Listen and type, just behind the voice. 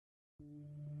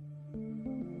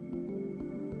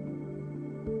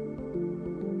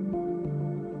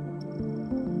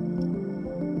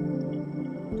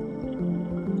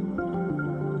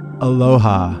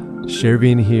Aloha,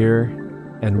 Shervin here,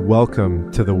 and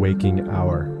welcome to the Waking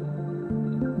Hour.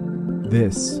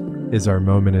 This is our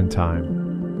moment in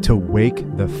time to wake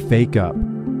the fake up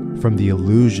from the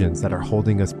illusions that are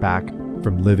holding us back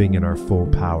from living in our full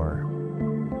power.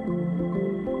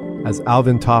 As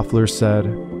Alvin Toffler said,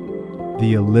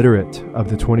 the illiterate of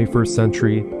the 21st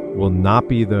century will not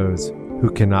be those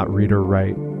who cannot read or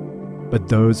write, but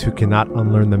those who cannot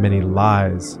unlearn the many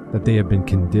lies that they have been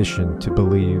conditioned to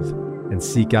believe and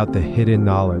seek out the hidden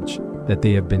knowledge that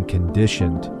they have been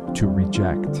conditioned to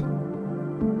reject.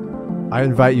 I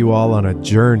invite you all on a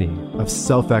journey of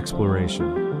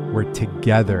self-exploration where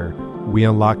together we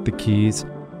unlock the keys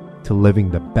to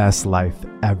living the best life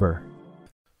ever.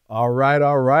 All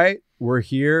right. We're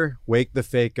here. Wake the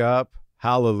fake up.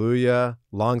 Hallelujah.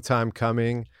 Long time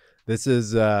coming. This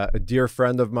is a dear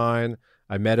friend of mine.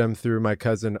 I met him through my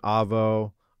cousin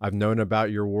Avo. I've known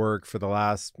about your work for the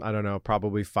last,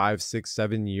 probably 5, 6,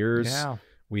 7 years. Yeah.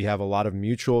 We have a lot of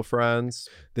mutual friends.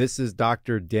 This is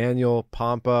Dr. Daniel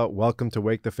Pompa. Welcome to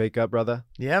Wake the Fake Up, brother.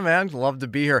 Yeah, man. Love to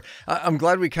be here. I'm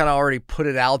glad we kind of already put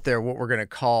it out there what we're going to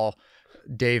call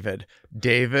David,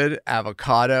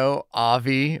 Avocado,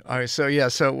 Avi. All right, so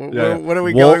what are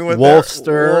we going with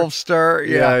Wolfster. Wolfster.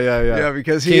 Yeah,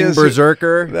 because he King is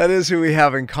Berserker. That is who we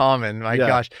have in common. My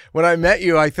gosh. When I met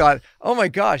you, I thought, oh my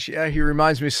gosh, yeah, he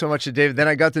reminds me so much of David. Then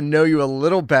I got to know you a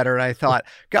little better, and I thought,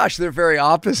 gosh, they're very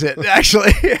opposite,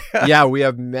 actually. Yeah, we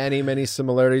have many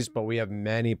similarities, but we have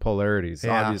many polarities,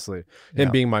 obviously.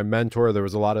 Him being my mentor, there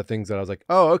was a lot of things that I was like,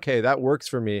 oh, okay, that works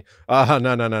for me. No.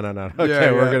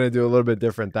 Okay, we're going to do a little bit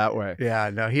different that way.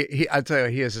 Yeah, no, I tell you,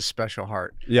 he has a special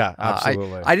heart. Yeah,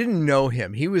 absolutely. I didn't know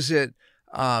him. He was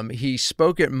he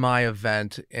spoke at my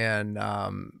event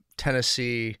in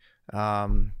Tennessee,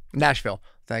 Nashville.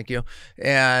 Thank you.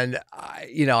 And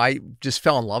I just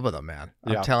fell in love with him, man.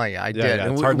 I'm telling you, I did.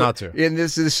 Yeah, it's hard not to. And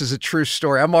this is a true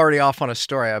story. I'm already off on a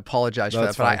story. I apologize for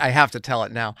that, but I have to tell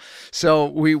it now. So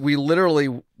we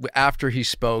literally, after he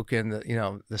spoke and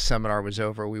the seminar was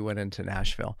over, we went into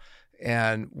Nashville.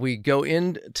 And we go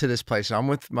into this place, and I'm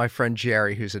with my friend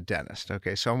Jerry, who's a dentist.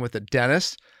 Okay, so I'm with a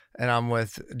dentist, and I'm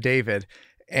with David,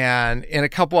 and a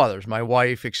couple others, my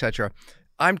wife, etc.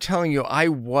 I'm telling you, I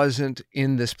wasn't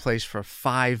in this place for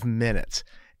 5 minutes,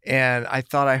 and I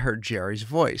thought I heard Jerry's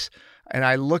voice. And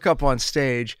I look up on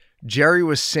stage, Jerry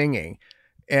was singing,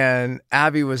 and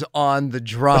Abby was on the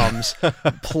drums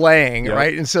playing,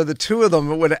 right? And so the two of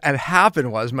them, what had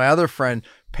happened was my other friend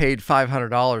paid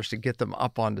 $500 to get them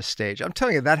up on the stage. I'm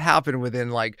telling you, that happened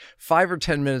within like 5 or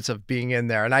 10 minutes of being in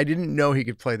there. And I didn't know he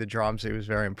could play the drums. It was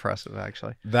very impressive,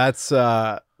 actually. That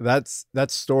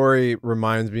story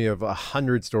reminds me of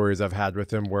 100 stories I've had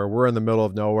with him where we're in the middle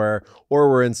of nowhere or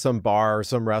we're in some bar or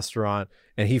some restaurant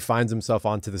and he finds himself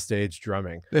onto the stage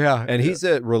drumming. Yeah. And he's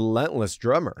a relentless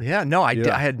drummer. Yeah. No, I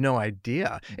had no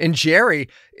idea. And Jerry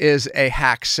is a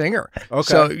hack singer. Okay.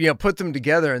 So, put them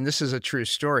together. And this is a true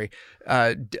story.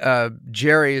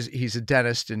 Jerry he's a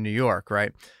dentist in New York,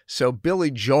 right? So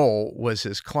Billy Joel was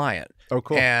his client. Oh,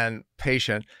 cool. And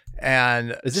patient.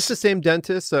 And is this the same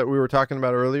dentist that we were talking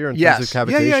about earlier in terms of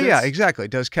cavitations? Yeah, exactly.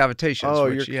 Does cavitations. Oh,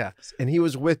 and he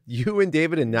was with you and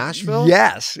David in Nashville?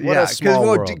 Yes. What a small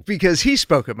world. Because he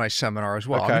spoke at my seminar as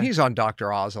well. Okay. I mean, he's on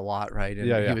Dr. Oz a lot, right?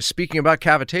 And he was speaking about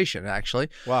cavitation, actually.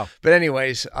 Wow. But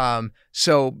anyways,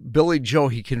 so Billy Joel,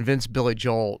 he convinced Billy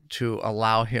Joel to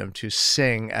allow him to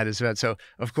sing at his event. So,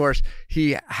 of course,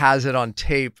 he has it on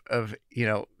tape of,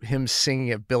 him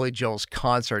singing at Billy Joel's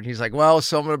concert. And he's like, well,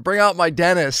 so I'm going to bring out my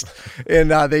dentist.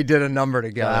 And they did a number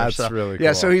together. That's really cool.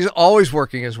 Yeah, so he's always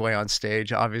working his way on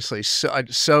stage, obviously.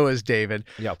 So is David.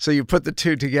 Yep. So you put the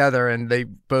two together, and they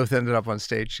both ended up on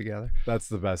stage together. That's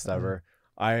the best ever.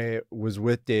 I was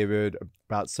with David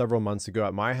about several months ago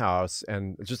at my house,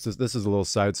 and this is a little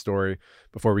side story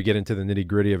before we get into the nitty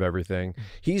gritty of everything.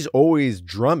 He's always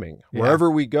drumming.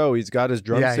 Wherever we go, he's got his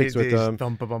drumsticks with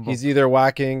him. He's either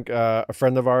whacking a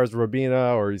friend of ours,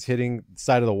 Robina, or he's hitting the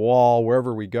side of the wall,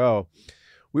 wherever we go.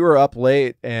 We were up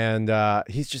late, and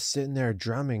he's just sitting there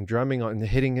drumming and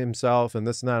hitting himself and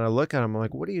this and that. And I look at him, I'm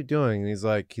like, what are you doing? And he's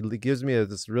like, he gives me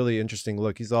this really interesting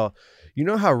look. He's all,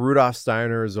 how Rudolf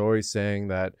Steiner is always saying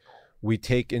that we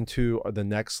take into the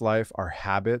next life our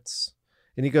habits.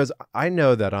 And he goes, I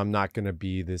know that I'm not going to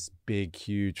be this big,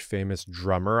 huge, famous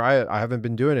drummer. I haven't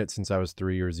been doing it since I was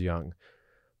 3 years young.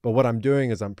 But what I'm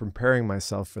doing is I'm preparing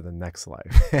myself for the next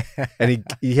life. And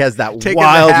he has that Taking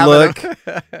wild look.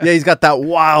 Yeah, he's got that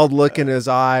wild look in his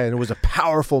eye. And it was a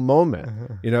powerful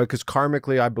moment, because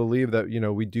karmically, I believe that,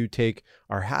 we do take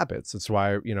our habits. That's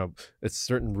why, it's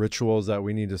certain rituals that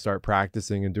we need to start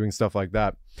practicing and doing stuff like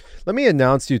that. Let me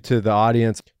announce you to the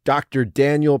audience, Dr.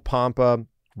 Daniel Pompa,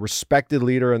 respected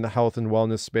leader in the health and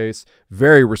wellness space,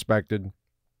 very respected,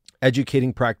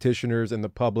 educating practitioners and the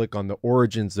public on the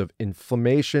origins of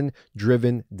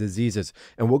inflammation-driven diseases.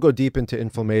 And we'll go deep into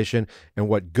inflammation and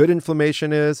what good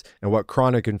inflammation is and what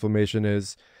chronic inflammation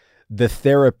is, the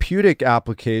therapeutic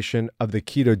application of the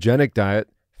ketogenic diet,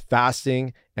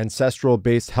 fasting,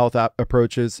 ancestral-based health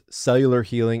approaches, cellular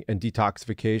healing, and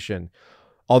detoxification.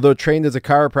 Although trained as a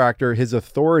chiropractor, his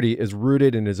authority is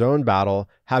rooted in his own battle,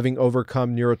 having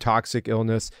overcome neurotoxic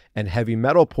illness and heavy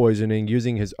metal poisoning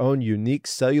using his own unique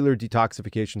cellular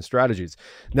detoxification strategies.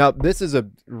 Now, this is a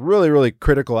really, really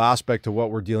critical aspect to what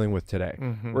we're dealing with today.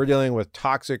 Mm-hmm. We're dealing with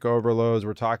toxic overloads.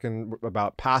 We're talking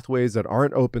about pathways that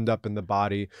aren't opened up in the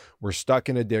body. We're stuck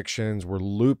in addictions. We're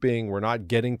looping. We're not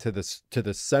getting to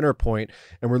the center point,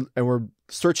 and we're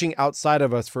searching outside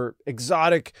of us for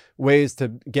exotic ways to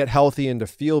get healthy and to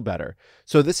feel better.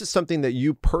 So this is something that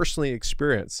you personally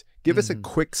experience. Give us a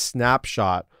quick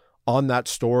snapshot on that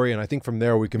story. And I think from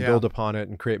there we can build upon it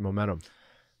and create momentum.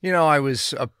 I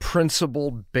was a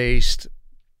principle-based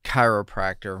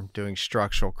chiropractor doing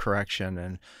structural correction.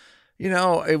 And,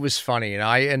 it was funny. And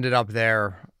I ended up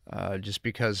there just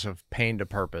because of pain to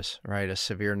purpose, right? A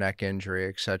severe neck injury,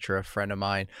 etc. A friend of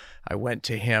mine, I went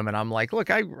to him and I'm like, look,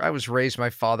 I was raised, my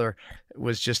father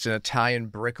was just an Italian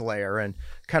bricklayer and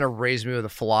kind of raised me with a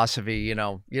philosophy, you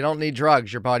don't need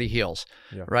drugs, your body heals,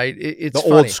 right? It's the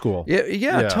funny. Old school.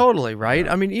 Yeah, totally, right?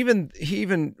 Yeah. I mean, he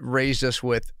even raised us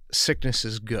with sickness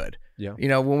is good. Yeah.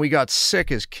 When we got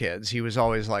sick as kids, he was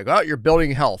always like, oh, you're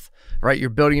building health, right? You're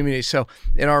building immunity. So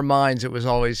in our minds, it was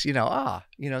always,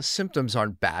 symptoms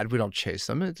aren't bad. We don't chase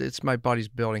them. It's my body's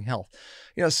building health.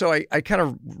 So I kind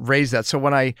of raised that. So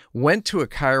when I went to a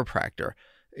chiropractor,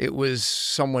 it was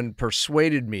someone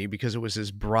persuaded me because it was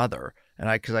his brother. And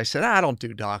because I said, I don't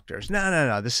do doctors.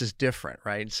 No, this is different,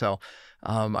 right? So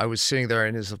I was sitting there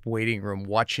in his waiting room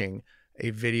watching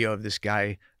a video of this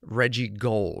guy, Reggie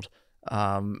Gold,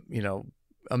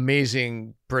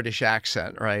 amazing British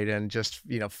accent, right? And just,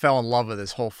 fell in love with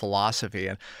his whole philosophy.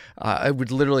 And I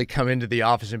would literally come into the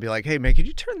office and be like, hey, man, could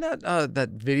you turn that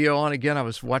video on again? I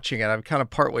was watching it. I'm kind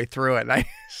of partway through it. And I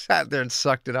sat there and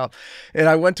sucked it up. And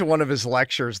I went to one of his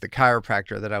lectures, the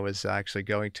chiropractor that I was actually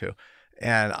going to.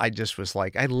 And I just was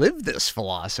like, I live this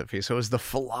philosophy. So it was the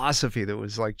philosophy that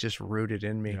was like just rooted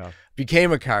in me. Yeah.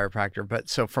 Became a chiropractor. But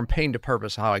so from pain to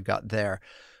purpose, how I got there.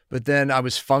 But then I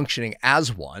was functioning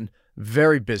as one,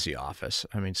 very busy office.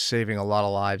 I mean, saving a lot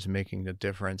of lives, making a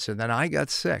difference. And then I got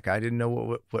sick. I didn't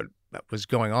know what was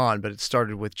going on, but it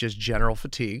started with just general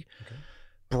fatigue,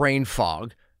 brain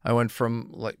fog. I went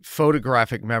from like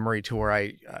photographic memory to where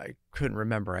I couldn't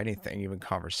remember anything, even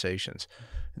conversations.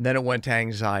 And then it went to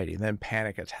anxiety, then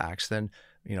panic attacks, then,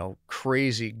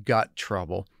 crazy gut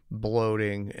trouble,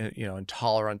 bloating,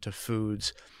 intolerant to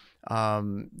foods.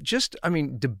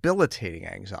 Debilitating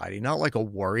anxiety, not like a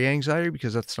worry anxiety,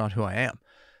 because that's not who I am,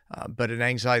 but an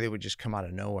anxiety that would just come out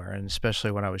of nowhere. And especially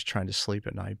when I was trying to sleep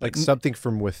at night. Like something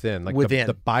from within, like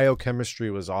the biochemistry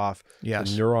was off.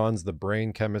 Yes. The neurons, the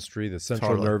brain chemistry, the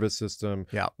central nervous system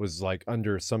was like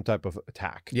under some type of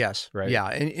attack. Yes. Right. Yeah.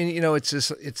 And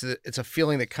it's a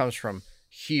feeling that comes from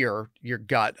here, your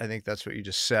gut. I think that's what you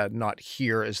just said. Not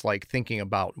here is like thinking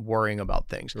about, worrying about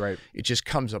things. Right. It just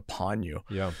comes upon you.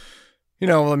 Yeah.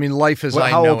 Life as I know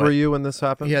it. How old were you when this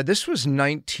happened? Yeah, this was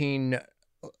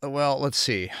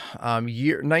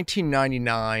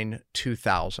 1999,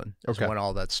 2000 is when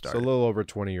all that started. So a little over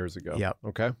 20 years ago. Yeah.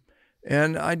 Okay.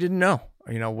 And I didn't know,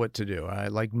 what to do. I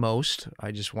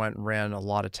just went and ran a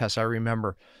lot of tests. I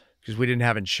remember because we didn't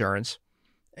have insurance.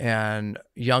 And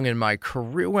young in my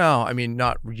career,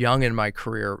 not young in my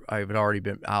career, I had already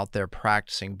been out there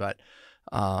practicing, but,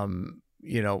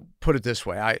 put it this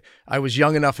way, I was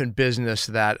young enough in business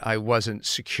that I wasn't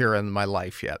secure in my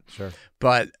life yet. Sure.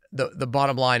 But the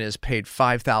bottom line is paid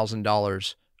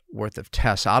 $5,000 worth of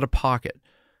tests out of pocket,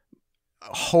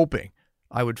 hoping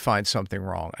I would find something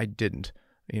wrong. I didn't.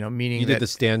 Meaning you did the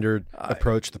standard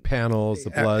approach, the panels, the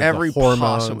blood, every the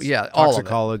hormones, possible,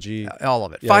 toxicology, all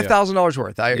of it. $5,000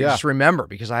 worth. I just remember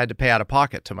because I had to pay out of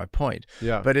pocket, to my point.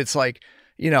 Yeah. But it's like,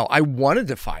 I wanted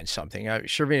to find something.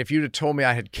 Shervin, if you'd have told me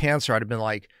I had cancer, I'd have been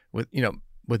like,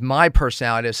 with my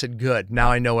personality, I said, good. Now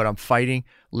I know what I'm fighting,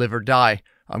 live or die.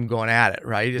 I'm going at it,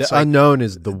 right? It's the unknown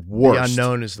is the worst. The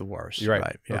unknown is the worst. You're right.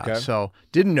 Right. Yeah. Okay. So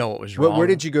didn't know what was wrong. Where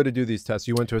did you go to do these tests?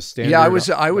 You went to a standard? Yeah, I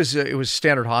was. It was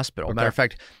Standard Hospital. Okay. Matter of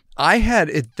fact, I had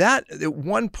at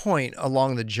one point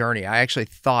along the journey, I actually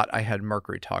thought I had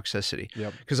mercury toxicity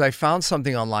because I found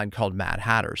something online called Mad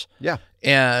Hatters. Yeah.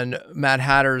 And Mad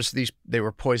Hatters, they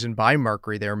were poisoned by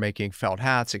mercury. They were making felt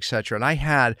hats, etc. And I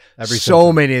had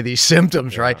many of these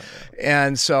symptoms, right? Yeah.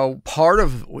 And so part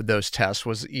of those tests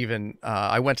was even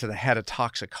I went to the head of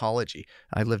toxicology.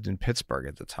 I lived in Pittsburgh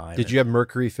at the time. Did you have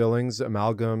mercury fillings,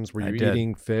 amalgams? Were you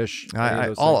eating fish?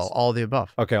 All the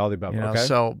above. Okay, all the above. You know, okay.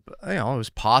 So it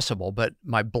was possible, but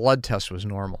my blood test was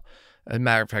normal. As a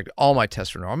matter of fact, all my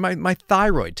tests were normal. My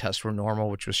thyroid tests were normal,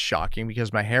 which was shocking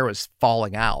because my hair was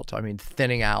falling out. I mean,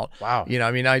 thinning out. Wow. You know,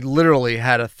 I mean, I literally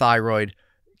had a thyroid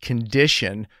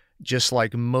condition just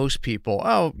like most people.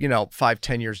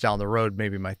 5-10 years down the road,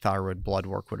 maybe my thyroid blood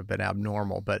work would have been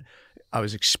abnormal, but I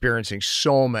was experiencing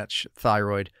so much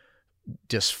thyroid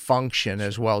dysfunction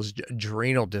as well as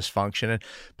adrenal dysfunction. And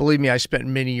believe me, I spent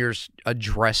many years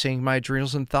addressing my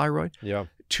adrenals and thyroid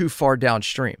too far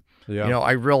downstream. Yeah. You know,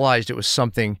 I realized it was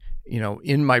something,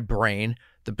 in my brain.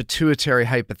 The pituitary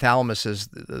hypothalamus is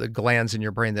the glands in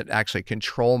your brain that actually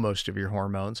control most of your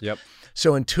hormones. Yep.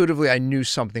 So intuitively, I knew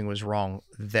something was wrong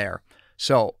there.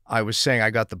 So I was saying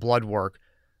I got the blood work.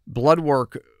 Blood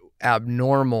work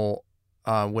abnormal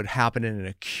would happen in an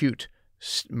acute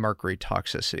mercury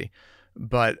toxicity,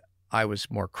 but I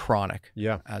was more chronic,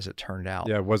 as it turned out.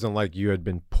 Yeah, it wasn't like you had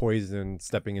been poisoned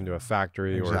stepping into a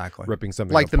factory or ripping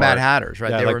something like apart. The Mad Hatters, right?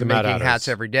 Yeah, they like were the Mad making Hatters. hats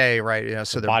every day, right?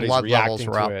 So their body's blood levels reacting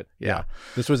were to up. it. Yeah.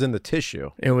 This was in the tissue.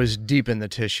 It was deep in the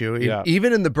tissue, Yeah.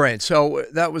 even in the brain. So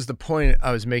that was the point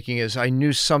I was making is I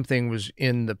knew something was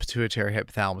in the pituitary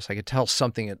hypothalamus. I could tell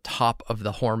something at top of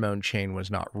the hormone chain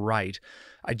was not right.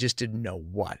 I just didn't know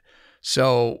what.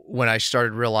 So when I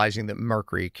started realizing that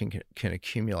mercury can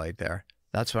accumulate there,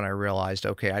 that's when I realized,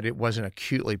 okay, I wasn't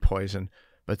acutely poisoned,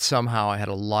 but somehow I had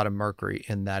a lot of mercury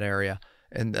in that area.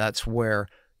 And that's where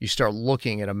you start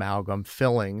looking at amalgam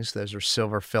fillings. Those are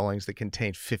silver fillings that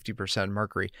contain 50%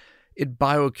 mercury. It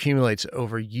bioaccumulates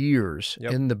over years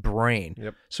in the brain.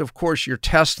 Yep. So, of course, your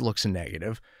test looks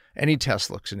negative. Any test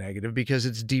looks negative because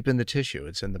it's deep in the tissue.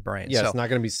 It's in the brain. Yeah, so, it's not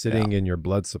going to be sitting in your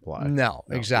blood supply. No,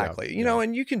 exactly. You know,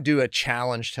 and you can do a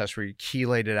challenge test where you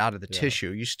chelate it out of the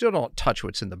tissue. You still don't touch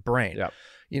what's in the brain. Yep.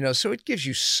 You know, so it gives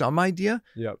you some idea.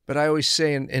 Yep. But I always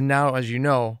say, and now, as you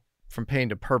know, from Pain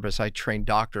to Purpose, I train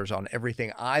doctors on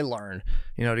everything I learn,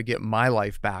 to get my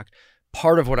life back.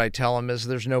 Part of what I tell them is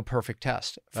there's no perfect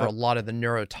test for a lot of the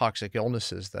neurotoxic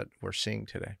illnesses that we're seeing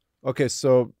today. Okay,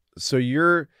 so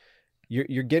you're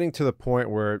getting to the point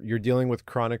where you're dealing with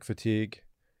chronic fatigue,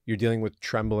 you're dealing with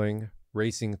trembling,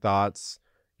 racing thoughts,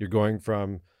 you're going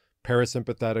from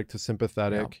parasympathetic to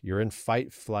sympathetic, you're in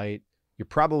fight flight, you're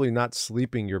probably not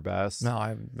sleeping your best.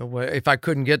 No, if I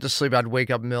couldn't get to sleep, I'd wake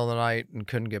up in the middle of the night and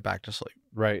couldn't get back to sleep.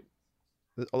 Right.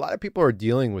 A lot of people are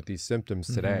dealing with these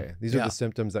symptoms today. These are the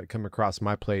symptoms that come across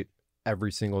my plate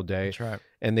every single day. That's right.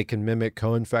 And they can mimic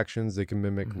co-infections, they can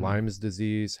mimic Lyme's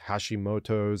disease,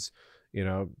 Hashimoto's,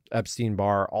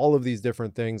 Epstein-Barr, all of these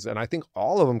different things. And I think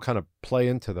all of them kind of play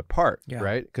into the part,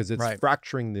 right? Because it's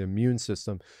fracturing the immune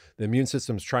system. The immune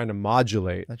system's trying to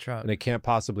modulate. That's right. And it can't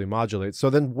possibly modulate. So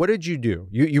then what did you do?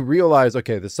 You realize,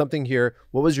 okay, there's something here.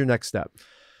 What was your next step?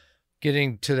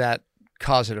 Getting to that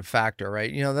causative factor,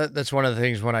 right? That's one of the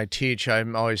things when I teach,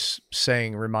 I'm always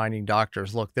reminding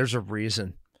doctors, look, there's a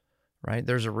reason. Right?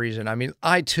 There's a reason. I mean,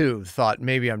 I too thought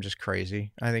maybe I'm just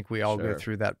crazy. I think we all go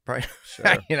through that, right?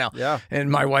 Yeah.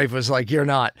 And my wife was like, you're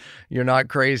not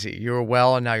crazy. You were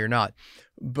well and now you're not.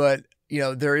 But,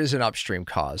 there is an upstream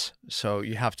cause. So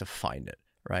you have to find it,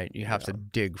 right? You have to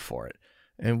dig for it.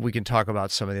 And we can talk about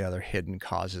some of the other hidden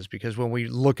causes because when we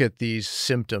look at these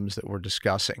symptoms that we're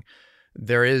discussing,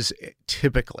 there is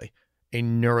typically a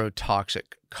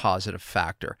neurotoxic causative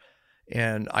factor.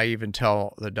 And I even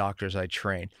tell the doctors I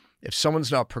train, if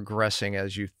someone's not progressing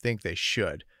as you think they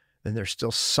should, then there's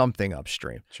still something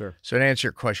upstream. Sure. So to answer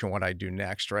your question, what I do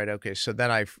next, right? Okay, so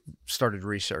then I started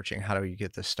researching how do you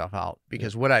get this stuff out?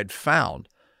 Because what I'd found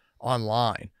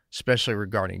online, especially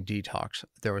regarding detox,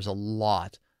 there was a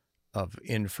lot of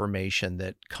information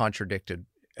that contradicted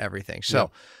everything.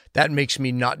 So that makes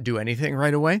me not do anything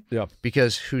right away. Yeah.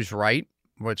 Because who's right?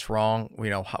 What's wrong?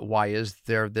 Why is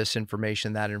there this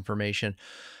information, that information?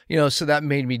 So that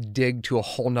made me dig to a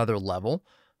whole nother level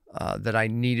that I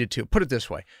needed to. Put it this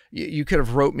way. You could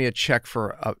have wrote me a check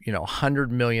for, $100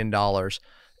 million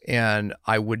and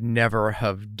I would never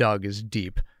have dug as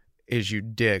deep is you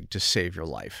dig to save your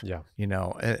life. Yeah. You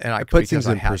know, and I put things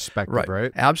in perspective,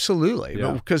 right? Absolutely.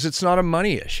 Yeah. Because it's not a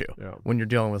money issue when you're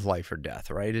dealing with life or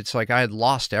death, right? It's like I had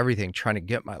lost everything trying to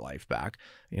get my life back.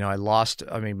 You know,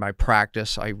 my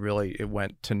practice, it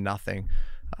went to nothing.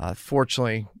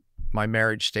 Fortunately, my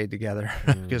marriage stayed together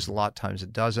because a lot of times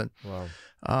it doesn't.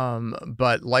 Wow.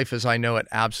 But life as I know it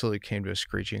absolutely came to a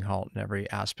screeching halt in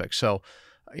every aspect. So,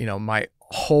 you know, my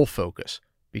whole focus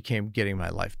became getting my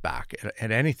life back at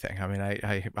anything. I mean,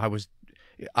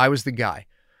 I was the guy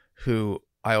who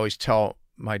I always tell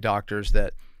my doctors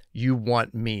that you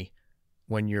want me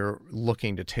when you're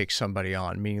looking to take somebody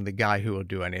on, meaning the guy who will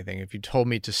do anything. If you told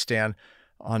me to stand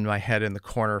on my head in the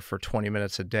corner for 20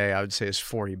 minutes a day, I would say is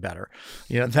 40 better.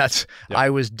 You know, I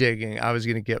was digging, I was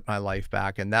going to get my life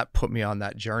back, and that put me on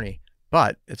that journey.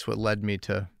 But it's what led me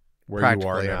to where you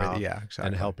are now, everything. Yeah, exactly.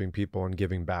 And helping people and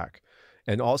giving back.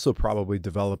 And also probably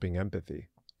dedeveloping empathy,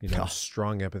 you know,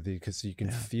 strong empathy, because you can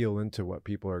feel into what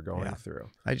people are going through.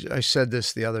 I said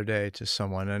this the other day to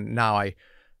someone, and now I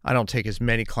don't take as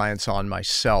many clients on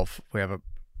myself. We have a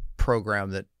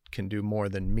program that can do more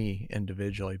than me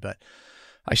individually, but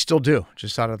I still do,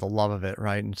 just out of the love of it,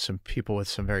 right? And some people with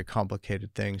some very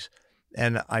complicated things.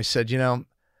 And I said, you know,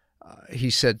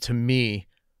 he said to me,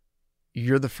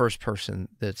 you're the first person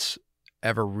that's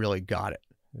ever really got it.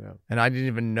 Yeah. And I don't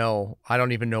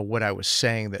even know what I was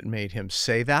saying that made him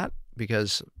say that,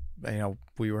 because, you know,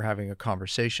 we were having a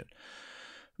conversation.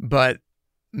 But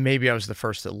maybe I was the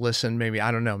first that listened. Maybe,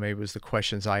 I don't know, maybe it was the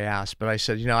questions I asked. But I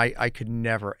said, you know, I could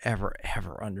never, ever,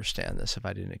 ever understand this if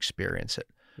I didn't experience it.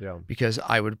 Yeah. Because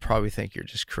I would probably think you're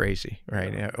just crazy,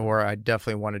 right? Yeah. Or I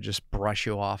definitely want to just brush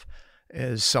you off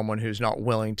as someone who's not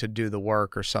willing to do the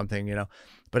work or something, you know.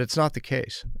 But it's not the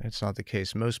case. It's not the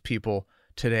case. Most people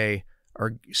today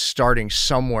are starting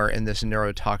somewhere in this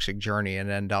neurotoxic journey and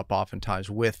end up oftentimes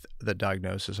with the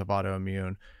diagnosis of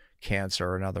autoimmune cancer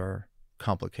or another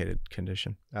complicated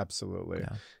condition. Absolutely.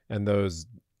 Yeah. And those,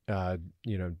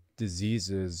 you know,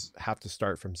 diseases have to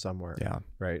start from somewhere. Yeah.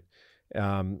 Right.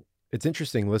 It's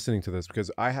interesting listening to this because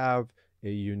I have a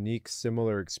unique,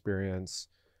 similar experience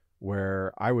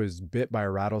where I was bit by a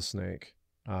rattlesnake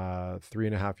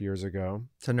 3.5 years ago.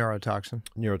 It's a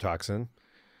Neurotoxin.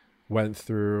 Went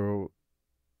through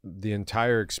the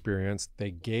entire experience. They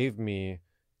gave me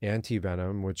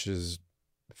antivenom, which is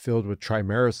filled with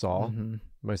trimerisol. Mm-hmm.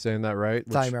 Am I saying that right?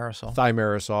 Thimerosal.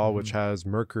 Thimerosal, which has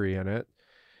mercury in it.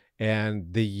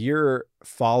 And the year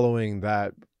following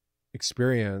that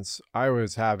experience, I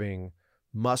was having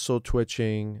muscle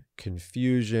twitching,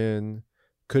 confusion,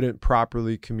 couldn't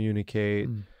properly communicate,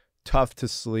 tough to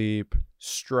sleep,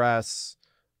 stress,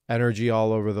 energy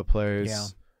all over the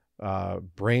place,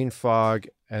 brain fog.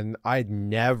 And I'd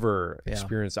never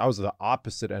experienced, I was the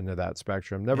opposite end of that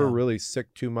spectrum, never really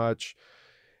sick too much.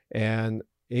 And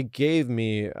it gave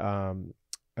me a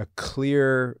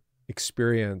clear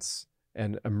experience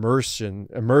and immersion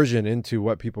into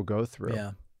what people go through.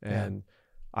 Yeah. And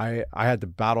I had to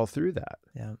battle through that,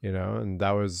 you know, and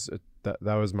that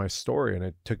was my story. And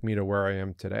it took me to where I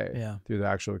am today through the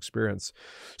actual experience.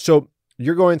 So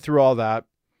you're going through all that.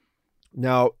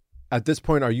 Now, at this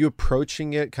point, are you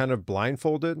approaching it kind of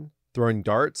blindfolded, throwing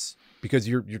darts? Because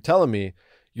you're telling me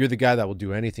you're the guy that will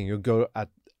do anything. You'll go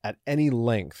at any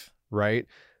length, right?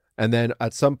 And then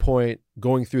at some point,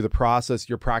 going through the process,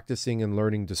 you're practicing and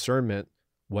learning discernment,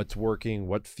 what's working,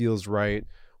 what feels right,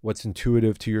 what's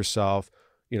intuitive to yourself,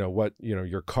 you know, what, you know,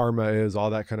 your karma is, all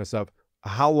that kind of stuff.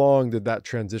 How long did that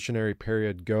transitionary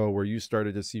period go where you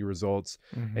started to see results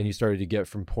and you started to get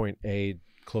from point A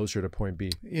closer to point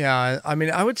B? Yeah. I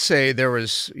mean, I would say there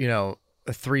was, you know,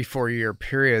 a 3-4 year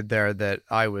period there that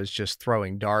I was just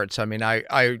throwing darts. I mean,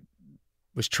 I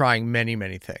was trying many,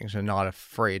 many things and not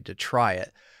afraid to try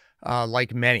it.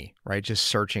 Like many, right? Just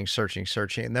searching.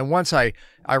 And then once I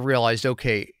realized,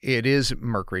 okay, it is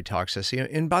mercury toxicity.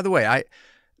 And by the way,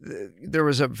 there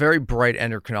was a very bright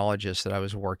endocrinologist that I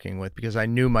was working with because I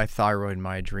knew my thyroid and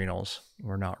my adrenals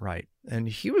were not right. And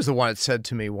he was the one that said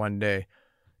to me one day,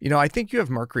 you know, I think you have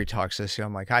mercury toxicity.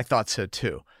 I'm like, I thought so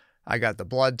too. I got the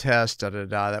blood test,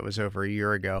 that was over a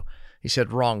year ago. He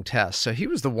said, wrong test. So he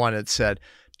was the one that said,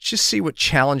 just see what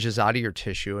challenges out of your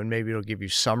tissue and maybe it'll give you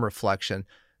some reflection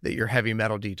that your heavy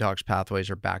metal detox pathways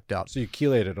are backed up. So you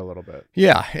chelated a little bit.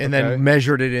 Yeah. And then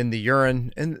measured it in the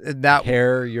urine and that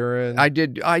hair, urine. I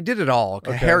did it all.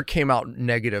 Okay. Hair came out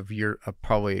negative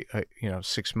probably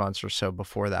 6 months or so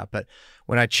before that. But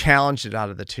when I challenged it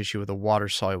out of the tissue with a water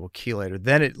soluble chelator,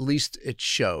 then at least it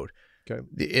showed.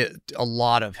 Okay. A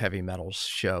lot of heavy metals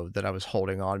showed that I was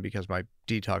holding on because my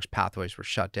detox pathways were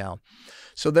shut down.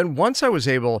 So then once I was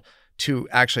able to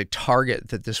actually target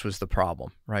that this was the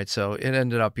problem, right? So it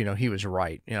ended up, he was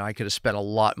right. I could have spent a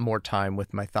lot more time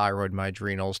with my thyroid, my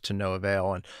adrenals to no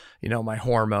avail, and, my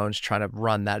hormones trying to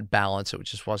run that balance. It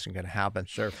just wasn't going to happen.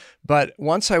 Sure. But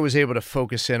once I was able to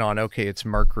focus in on, okay, it's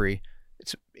mercury,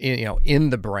 it's, in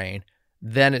the brain,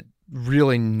 then it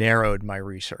really narrowed my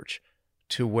research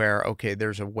to where, okay,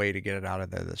 there's a way to get it out of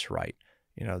there that's right.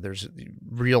 There's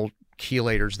real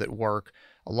chelators that work.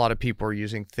 A lot of people are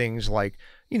using things like,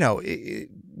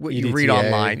 what you read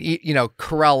online,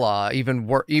 Corella,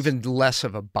 even less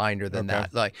of a binder than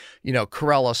that. Like,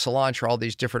 Corella, cilantro, all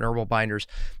these different herbal binders.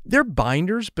 They're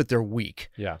binders, but they're weak.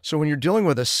 Yeah. So when you're dealing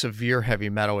with a severe heavy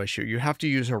metal issue, you have to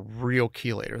use a real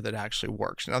chelator that actually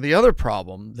works. Now, the other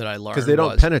problem that I learned because they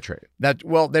don't penetrate. They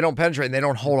don't penetrate and they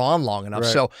don't hold on long enough.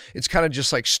 Right. So it's kind of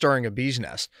just like stirring a bee's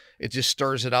nest. It just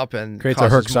stirs it up and creates a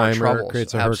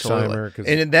Herxheimer.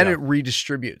 And then it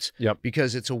redistributes. Yep.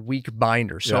 Because it's a weak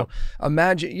binder. So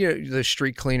imagine, the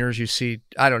street cleaners you see,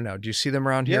 I don't know, do you see them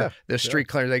around here? Yeah. The street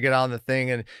cleaners, they get on the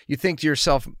thing and you think to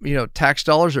yourself, tax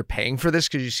dollars are paying for this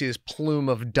because you see this plume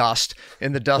of dust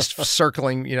and the dust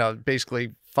circling,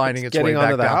 basically finding its way back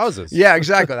onto the down. houses. Yeah,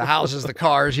 exactly. The houses, the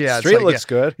cars. Yeah. Street looks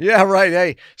good. Yeah, right.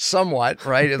 Hey, somewhat,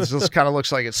 right? It just kind of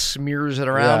looks like it smears it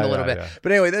around a little bit. Yeah.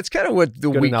 But anyway, that's kind of what the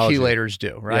weak chelators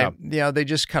do, right? Yeah. They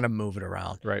just kind of move it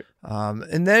around. Right.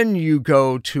 And then you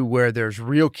go to where there's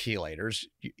real chelators.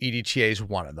 EDTA is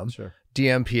one of them. Sure.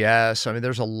 DMPS. I mean,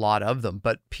 there's a lot of them,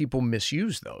 but people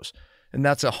misuse those. And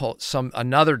that's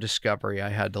another discovery I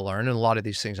had to learn. And a lot of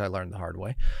these things I learned the hard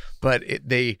way, but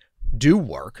they do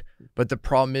work. But the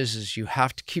problem is you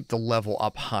have to keep the level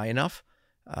up high enough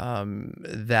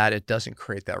that it doesn't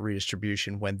create that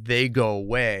redistribution. When they go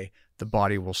away, the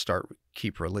body will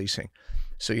keep releasing.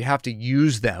 So you have to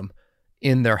use them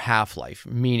in their half-life,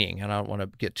 meaning, and I don't want to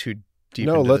get too deep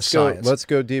into the science. Let's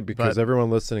go deep because everyone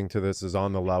listening to this is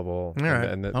on the level. All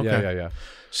right. Yeah.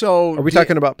 So are we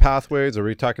talking about pathways? Are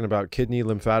we talking about kidney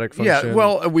lymphatic function? Yeah,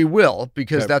 well, we will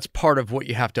because that's part of what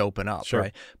you have to open up, sure.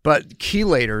 right? But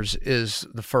chelators is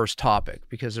the first topic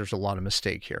because there's a lot of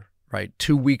mistake here, right?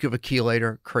 Too weak of a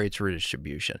chelator creates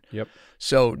redistribution. Yep.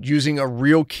 So using a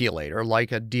real chelator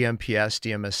like a DMPS,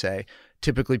 DMSA,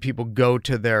 typically people go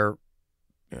to their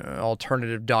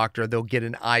alternative doctor, they'll get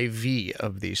an IV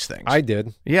of these things. I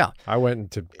did. Yeah. I went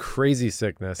into crazy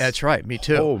sickness. That's right. Me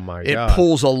too. Oh my God. It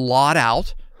pulls a lot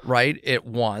out, right, at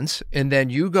once. And then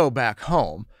you go back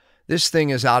home. This thing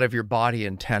is out of your body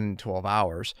in 10, 12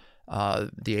 hours,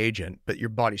 the agent, but your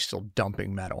body's still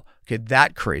dumping metal. Okay.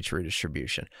 That creates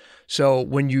redistribution. So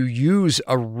when you use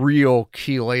a real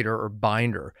chelator or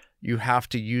binder, you have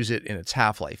to use it in its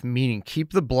half-life, meaning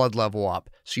keep the blood level up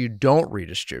so you don't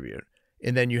redistribute.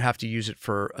 And then you have to use it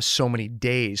for so many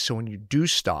days. So when you do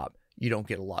stop, you don't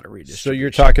get a lot of redistribution. So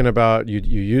you're talking about you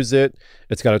use it,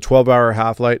 it's got a 12-hour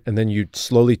half-life, and then you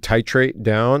slowly titrate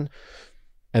down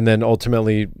and then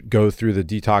ultimately go through the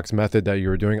detox method that you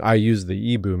were doing. I used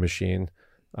the EBU machine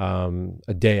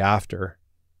a day after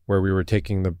where we were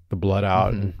taking the blood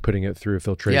out and putting it through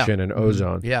filtration and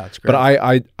ozone. Yeah, it's great.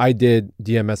 But I did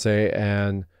DMSA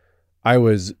and I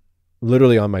was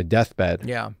literally on my deathbed.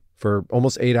 Yeah. For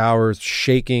almost 8 hours,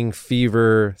 shaking,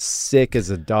 fever, sick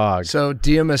as a dog. So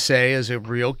DMSA is a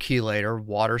real chelator,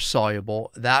 water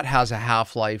soluble. That has a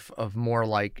half-life of more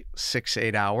like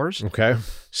 6-8 hours. Okay.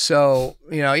 So,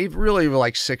 really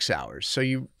like 6 hours. So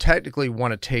you technically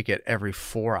want to take it every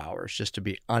 4 hours just to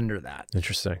be under that.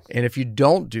 Interesting. And if you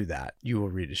don't do that, you will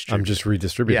redistribute. I'm just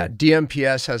redistributing. Yeah.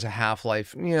 DMPS has a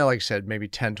half-life, like I said, maybe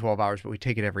 10, 12 hours, but we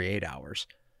take it every 8 hours.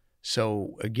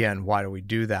 So again, why do we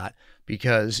do that?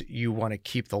 Because you want to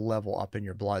keep the level up in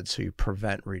your blood so you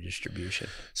prevent redistribution.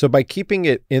 So by keeping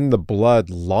it in the blood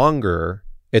longer,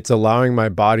 it's allowing my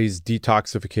body's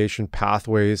detoxification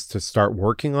pathways to start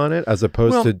working on it as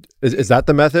opposed to, is that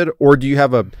the method? Or do you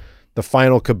have the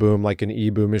final kaboom like an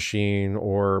EBU machine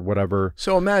or whatever?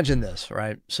 So imagine this,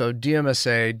 right? So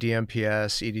DMSA,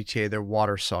 DMPS, EDTA, they're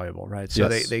water soluble, right? So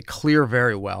they clear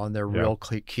very well and they're real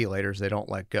chelators. They don't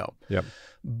let go. Yep.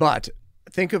 But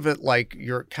think of it like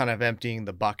you're kind of emptying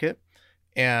the bucket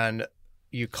and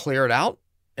you clear it out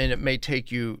and it may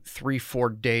take you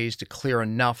 3-4 days to clear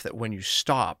enough that when you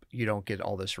stop, you don't get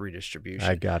all this redistribution.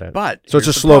 I got it. But so it's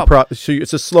a slow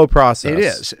it's a slow process. It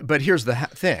is. But here's the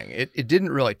thing. It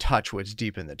didn't really touch what's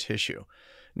deep in the tissue.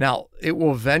 Now, it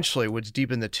will eventually, what's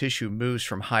deep in the tissue moves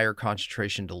from higher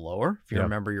concentration to lower, if you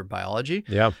remember your biology.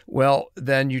 Yeah. Well,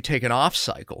 then you take an off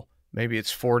cycle. Maybe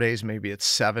it's 4 days, maybe it's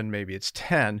 7, maybe it's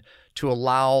 10, to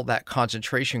allow that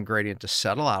concentration gradient to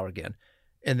settle out again.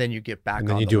 and then you get back and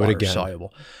then on you the do water it again.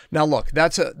 Soluble. Now look,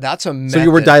 that's a method. So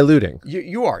you were diluting.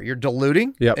 You're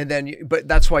diluting. Yep. And then, but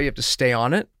that's why you have to stay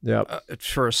on it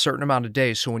for a certain amount of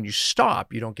days. So when you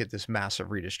stop, you don't get this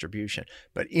massive redistribution.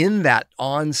 But in that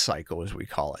on cycle, as we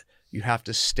call it, you have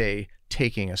to stay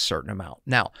taking a certain amount.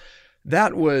 Now,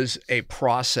 that was a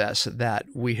process that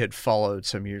we had followed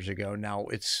some years ago. Now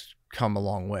it's come a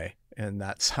long way in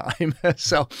that time.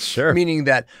 So sure. Meaning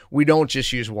that we don't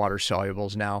just use water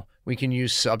solubles now. We can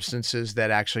use substances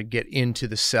that actually get into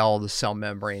the cell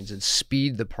membranes, and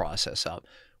speed the process up.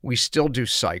 We still do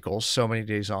cycles, so many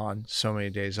days on, so many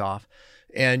days off.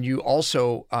 And you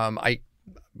also,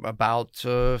 about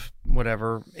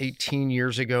 18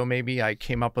 years ago, maybe, I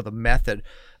came up with a method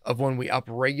of when we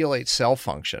upregulate cell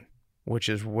function, which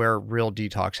is where real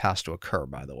detox has to occur,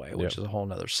 by the way, which is a whole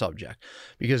nother subject.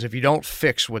 Because if you don't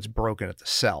fix what's broken at the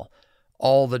cell,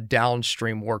 all the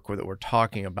downstream work that we're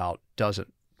talking about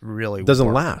doesn't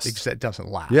last. It doesn't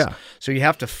last. Yeah. So you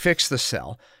have to fix the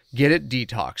cell, get it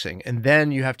detoxing, and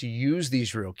then you have to use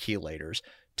these real chelators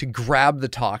to grab the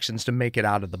toxins to make it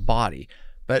out of the body.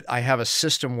 But I have a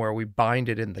system where we bind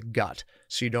it in the gut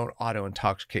so you don't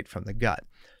auto-intoxicate from the gut.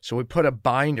 So we put a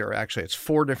binder, actually it's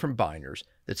 4 different binders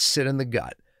that sit in the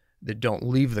gut, that don't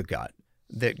leave the gut,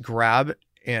 that grab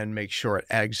and make sure it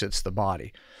exits the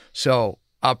body. So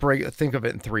think of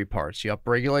it in 3 parts. You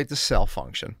upregulate the cell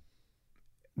function.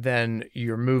 Then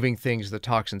you're moving the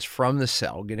toxins from the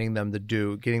cell, getting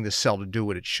the cell to do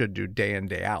what it should do day in,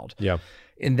 day out. Yeah.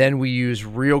 And then we use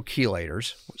real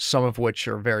chelators, some of which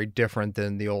are very different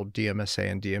than the old DMSA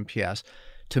and DMPS,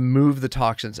 to move the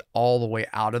toxins all the way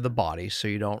out of the body so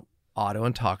you don't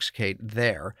auto-intoxicate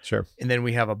there. Sure. And then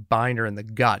we have a binder in the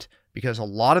gut, because a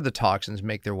lot of the toxins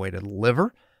make their way to the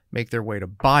liver, make their way to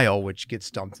bile, which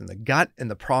gets dumped in the gut. And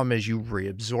the problem is you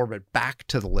reabsorb it back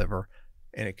to the liver,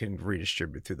 and it can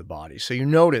redistribute through the body. So you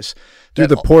notice through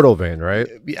the portal vein, right?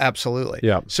 Absolutely.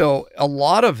 Yeah. So a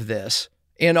lot of this,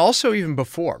 and also even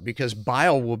before, because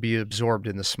bile will be absorbed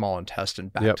in the small intestine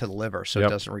back to the liver, so it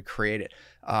doesn't recreate it.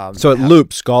 So it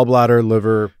loops gallbladder,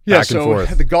 liver, back and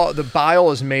forth. The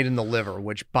bile is made in the liver,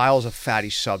 which bile is a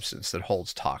fatty substance that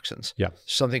holds toxins. Yeah.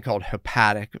 Something called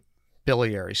hepatic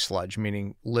biliary sludge,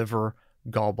 meaning liver,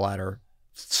 gallbladder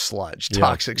sludge,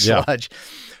 toxic sludge.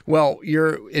 Well,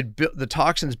 the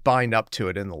toxins bind up to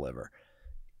it in the liver.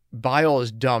 Bile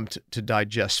is dumped to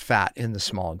digest fat in the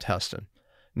small intestine.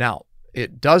 Now,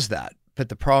 it does that, but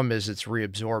the problem is it's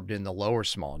reabsorbed in the lower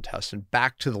small intestine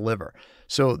back to the liver.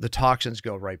 So the toxins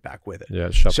go right back with it. Yeah,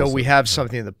 so we have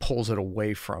something that pulls it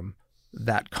away from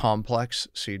that complex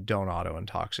so you don't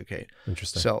auto-intoxicate.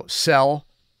 Interesting. So cell,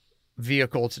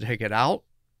 vehicle to take it out,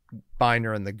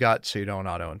 binder in the gut so you don't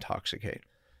auto-intoxicate.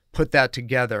 Put that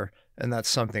together, and that's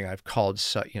something I've called,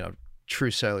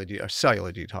 true cellular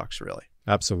detox, really.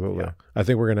 Absolutely. Yeah. I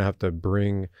think we're going to have to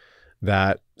bring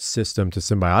that system to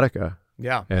Symbiotica.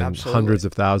 Yeah, and absolutely. Hundreds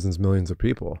of thousands, millions of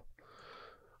people.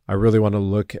 I really want to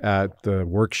look at the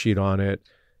worksheet on it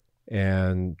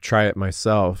and try it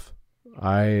myself.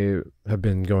 I have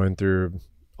been going through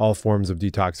all forms of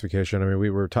detoxification. I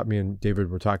mean, me and David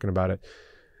were talking about it.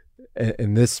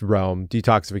 In this realm,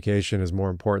 detoxification is more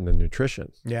important than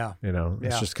nutrition. Yeah.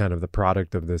 It's just kind of the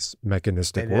product of this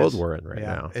mechanistic world we're in right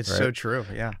now. It's right? so true.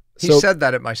 Yeah. He said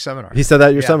that at my seminar. He said that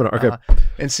at your seminar. Okay.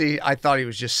 And see, I thought he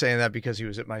was just saying that because he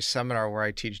was at my seminar where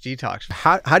I teach detox.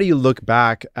 How do you look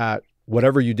back at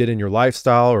whatever you did in your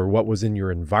lifestyle or what was in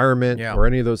your environment or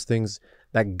any of those things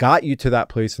that got you to that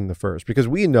place in the first? Because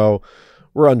we know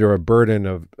we're under a burden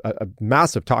of a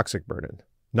massive toxic burden,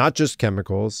 not just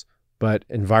chemicals, but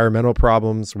environmental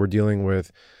problems. We're dealing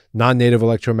with non-native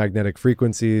electromagnetic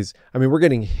frequencies. I mean, we're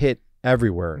getting hit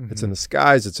everywhere. Mm-hmm. It's in the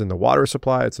skies, it's in the water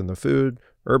supply, it's in the food,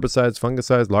 herbicides,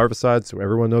 fungicides, larvicides. So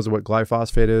everyone knows what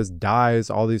glyphosate is, dyes,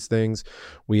 all these things.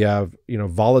 We have,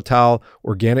 volatile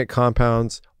organic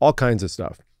compounds, all kinds of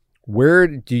stuff. Where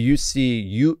do you see,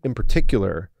 you in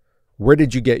particular, where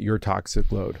did you get your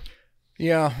toxic load?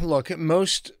 Yeah, look,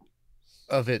 most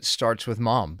of it starts with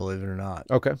mom, believe it or not.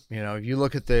 Okay. If you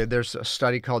look at there's a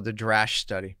study called the Drash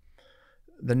study.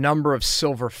 The number of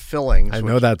silver fillings. I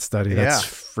know that study. That's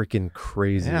freaking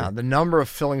crazy. Yeah. The number of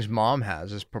fillings mom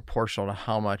has is proportional to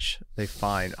how much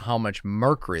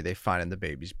mercury they find in the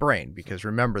baby's brain. Because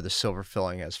remember, the silver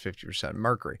filling has 50%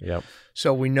 mercury. Yep.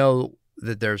 So we know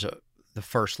that the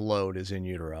first load is in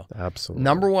utero. Absolutely.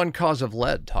 Number one cause of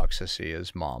lead toxicity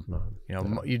is mom.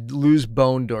 You lose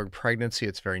bone during pregnancy.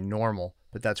 It's very normal,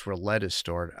 but that's where lead is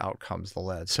stored. Out comes the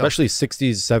lead. So, especially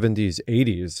 60s, 70s,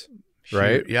 80s.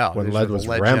 Right? Yeah. When lead was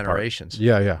rampant. Generations.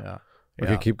 Yeah.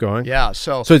 Okay, keep going. Yeah.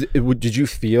 So did you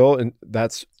feel, and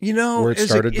that's where it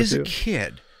started with you? As a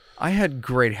kid, I had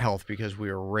great health because we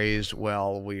were raised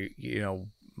well. We,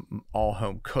 all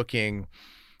home cooking,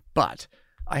 but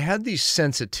I had these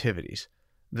sensitivities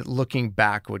that looking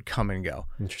back would come and go.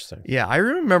 Interesting. Yeah. I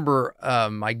remember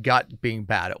my gut being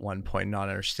bad at one point, not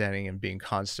understanding and being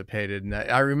constipated. And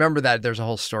I remember that. There's a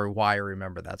whole story why I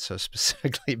remember that so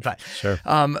specifically, but Sure.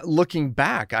 Looking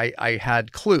back, I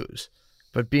had clues,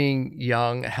 but being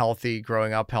young, healthy,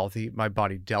 growing up healthy, my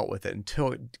body dealt with it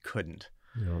until it couldn't.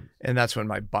 Yep. And that's when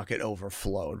my bucket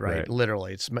overflowed, right?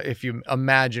 Literally. If you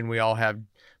imagine, we all have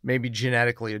maybe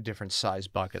genetically a different size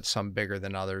bucket, some bigger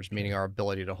than others, meaning our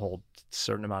ability to hold a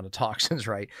certain amount of toxins,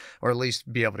 right? Or at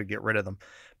least be able to get rid of them.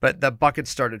 But the bucket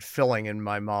started filling in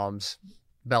my mom's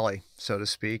belly, so to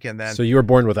speak. And then, so you were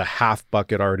born with a half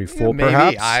bucket already full, maybe,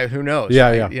 perhaps? Who knows? Yeah,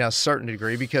 right? yeah. A certain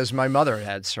degree, because my mother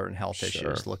had certain health Sure.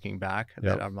 issues looking back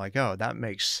Yep. that I'm like, oh, that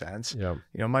makes sense. Yeah.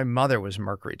 My mother was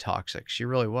mercury toxic. She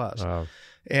really was. Wow.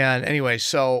 And anyway,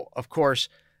 so of course,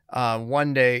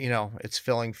 one day, it's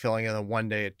filling, and then one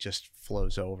day it just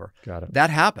flows over. Got it. That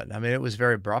happened. I mean, it was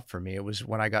very abrupt for me. It was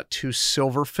when I got 2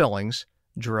 silver fillings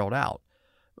drilled out.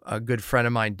 A good friend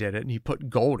of mine did it, and he put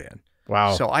gold in.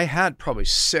 Wow. So I had probably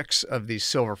 6 of these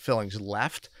silver fillings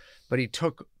left, but he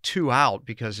took 2 out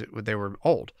because they were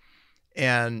old.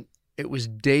 And it was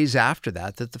days after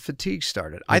that the fatigue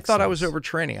started. I thought I was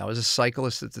overtraining. I was a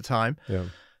cyclist at the time. Yeah.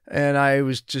 And I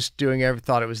was just doing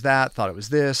thought it was that, thought it was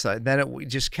this. We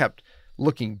just kept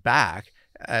looking back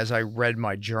as I read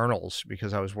my journals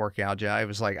because I was working out. I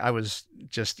was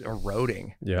just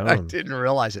eroding. Yeah. I didn't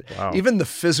realize it. Wow. Even the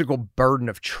physical burden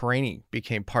of training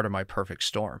became part of my perfect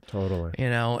storm. Totally.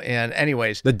 And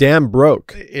anyways. The dam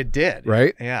broke. It did.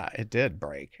 Right? Yeah, it did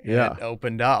break. Yeah. It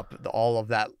opened up all of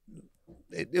that.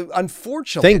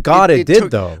 Unfortunately, thank God it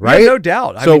did, though, right? Yeah, no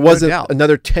doubt. So it wasn't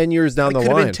another 10 years down the line. It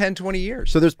could have been 10, 20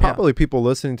 years. So there's probably people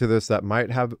listening to this that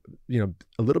might have,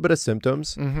 a little bit of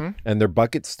symptoms and their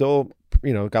bucket's still,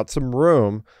 got some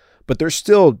room, but they're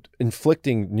still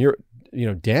inflicting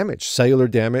damage, cellular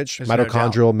damage,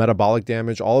 mitochondrial, metabolic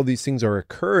damage. All of these things are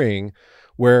occurring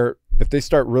where if they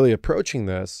start really approaching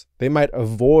this, they might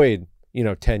avoid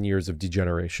 10 years of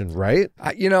degeneration, right?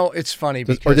 It's funny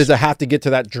because... Or does it have to get to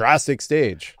that drastic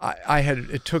stage?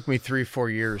 It took me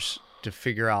 3-4 years to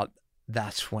figure out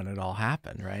that's when it all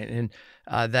happened, right? And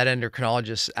that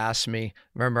endocrinologist asked me,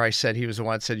 remember I said he was the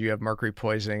one that said you have mercury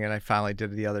poisoning, and I finally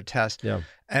did the other test. Yeah.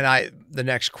 And the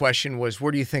next question was,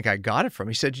 where do you think I got it from?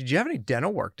 He said, did you have any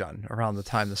dental work done around the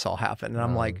time this all happened? And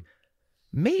I'm like,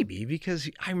 maybe, because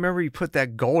I remember you put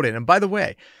that gold in. And by the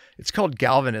way, it's called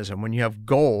galvanism. When you have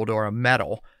gold or a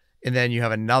metal, and then you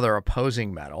have another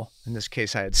opposing metal. In this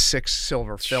case, I had 6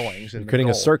 silver fillings. You're creating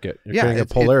a circuit. You're creating a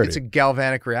polarity. It's a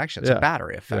galvanic reaction. It's a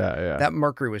battery effect. Yeah. That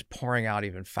mercury was pouring out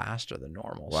even faster than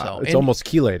normal. Wow. So, it's almost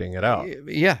chelating it out.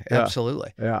 Yeah,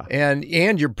 absolutely. Yeah. And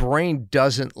your brain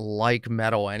doesn't like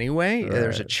metal anyway. Right.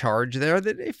 There's a charge there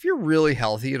that if you're really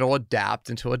healthy, it'll adapt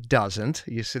until it doesn't.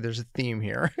 You see, there's a theme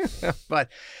here. But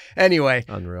anyway,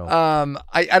 unreal.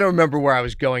 I don't remember where I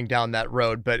was going down that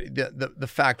road, but the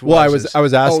fact was, well, I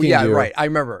was asking you. Yeah, right. I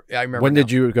remember. When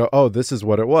did you go, oh, this is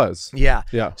what it was? Yeah.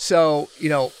 Yeah. So,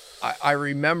 I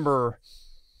remember,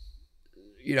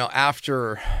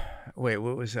 after, wait,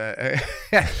 what was that?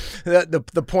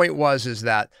 the point is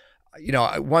that,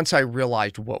 once I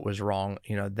realized what was wrong,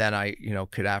 then I,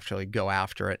 could actually go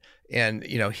after it. And,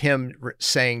 him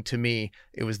saying to me,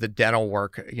 it was the dental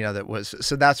work, that was,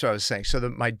 so that's what I was saying. So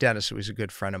my dentist was a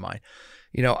good friend of mine.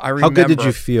 I remember. How good did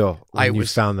you feel when you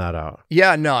found that out?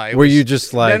 Yeah, no. Were you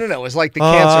just like... No. It was like the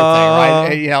cancer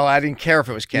thing, right? I didn't care if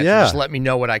it was cancer. Yeah. Just let me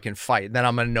know what I can fight. Then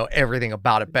I'm going to know everything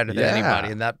about it better than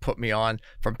anybody. And that put me on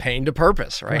from pain to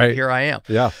purpose, right? Here I am.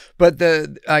 Yeah. But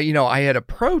I had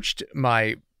approached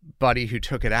my buddy who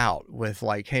took it out with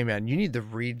like, hey man, you need to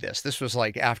read this. This was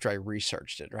like after I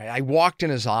researched it, right? I walked in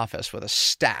his office with a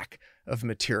stack of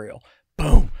material.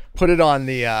 Boom, put it on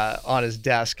on his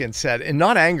desk and said, and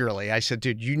not angrily, I said,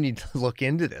 dude, you need to look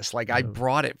into this. Like I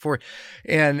brought it for,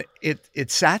 and it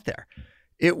sat there.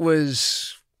 It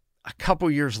was a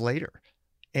couple years later,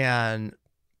 and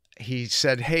he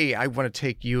said, hey, I want to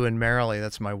take you and Marilee,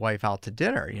 that's my wife, out to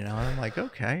dinner, and I'm like,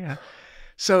 okay.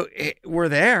 So we're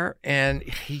there, and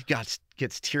he gets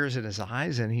tears in his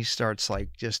eyes, and he starts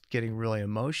like just getting really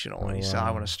emotional. And he said, I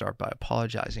want to start by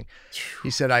apologizing. He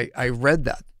said, I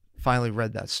finally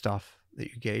read that stuff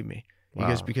that you gave me. He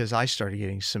goes, because I started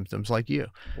getting symptoms like you,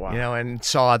 and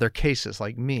saw other cases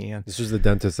like me. And this was the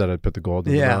dentist that had put the gold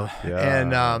in the mouth. Yeah.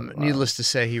 And needless to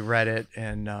say, he read it,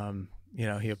 and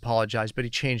he apologized, but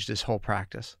he changed his whole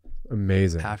practice.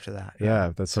 Amazing. After that.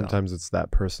 Yeah. Sometimes it's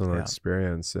that personal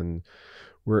experience. And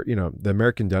we're, the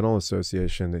American Dental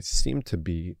Association, they seem to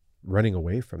be running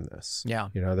away from this. Yeah.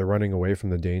 They're running away from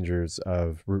the dangers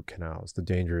of root canals, the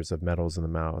dangers of metals in the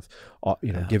mouth,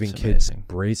 giving kids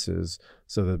braces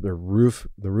so that the roof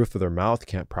of their mouth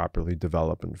can't properly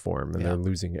develop and form, and they're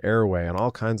losing airway and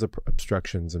all kinds of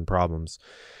obstructions and problems.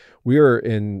 We are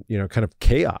in, kind of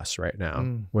chaos right now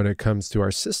when it comes to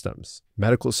our systems,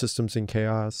 medical systems in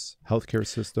chaos, healthcare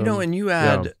system. And you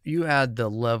add the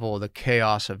level of the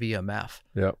chaos of EMF.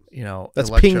 Yeah.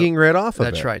 That's pinging right off of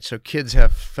it. That's right. So kids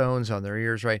have phones on their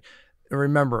ears, right?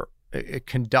 Remember, it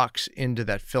conducts into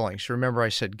that filling. So remember I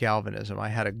said galvanism. I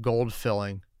had a gold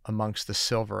filling amongst the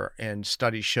silver, and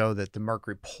studies show that the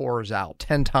mercury pours out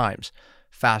 10 times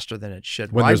faster than it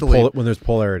should. When there's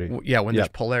polarity. Yeah, when there's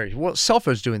polarity. Well, cell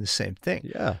phone's doing the same thing.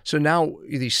 Yeah. So now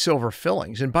these silver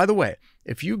fillings. And by the way,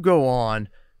 if you go on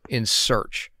in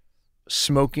search,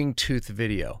 smoking tooth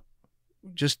video,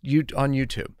 just on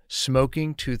YouTube,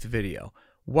 smoking tooth video,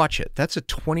 watch it. That's a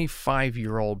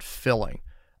 25-year-old filling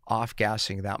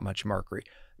off-gassing that much mercury.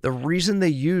 The reason they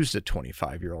used a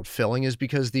 25-year-old filling is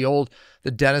because the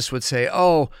dentist would say,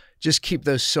 oh, just keep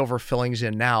those silver fillings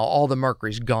in now. All the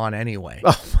mercury's gone anyway.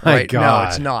 Oh, my God. No,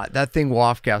 it's not. That thing will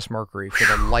off-gas mercury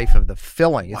for the life of the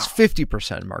filling. It's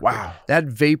 50% mercury. Wow. That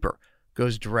vapor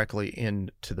goes directly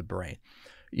into the brain.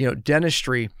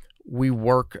 Dentistry, we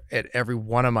work at every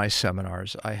one of my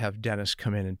seminars. I have dentists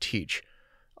come in and teach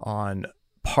on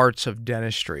parts of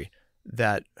dentistry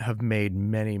that have made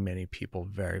many, many people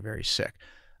very, very sick.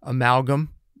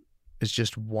 Amalgam is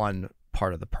just one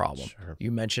part of the problem. Sure. You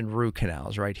mentioned root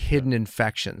canals, right? Hidden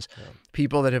infections. Yeah.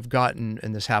 People that have gotten,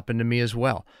 and this happened to me as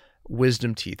well,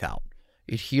 wisdom teeth out.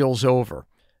 It heals over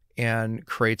and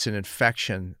creates an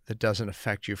infection that doesn't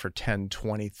affect you for 10,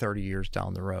 20, 30 years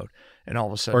down the road. And all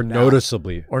of a sudden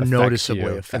noticeably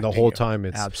affect and the whole time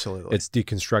it's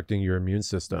deconstructing your immune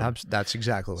system. That's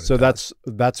exactly what it does.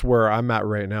 That's where I'm at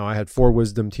right now. I had 4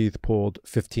 wisdom teeth pulled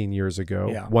 15 years ago.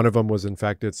 Yeah. One of them was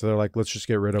infected, so they're like, let's just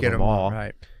get rid of them all.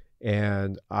 Right.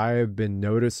 And I've been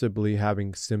noticeably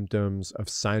having symptoms of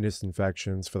sinus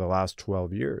infections for the last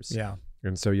 12 years. Yeah.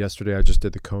 And so yesterday I just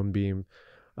did the cone beam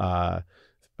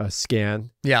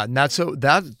scan. Yeah,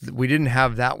 and we didn't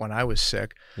have that when I was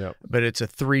sick. Yep. But it's a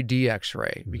 3D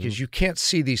X-ray because you can't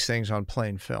see these things on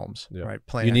plain films, right?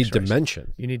 Plain you need X-rays.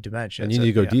 dimension. You need dimension, and you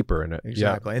need to go deeper in it.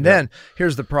 Exactly. And then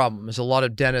here's the problem: is a lot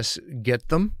of dentists get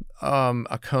them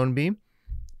a cone beam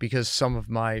because some of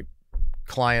my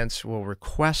clients will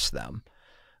request them,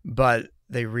 but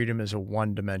they read them as a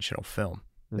one-dimensional film.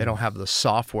 They don't have the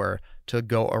software to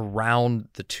go around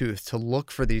the tooth to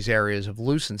look for these areas of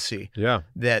lucency. Yeah.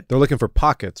 That they're looking for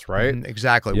pockets, right?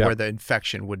 Exactly, where the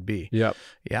infection would be. Yep.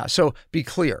 Yeah. So be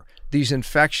clear, these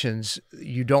infections,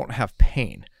 you don't have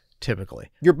pain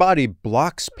typically. Your body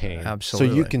blocks pain. Absolutely.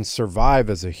 So you can survive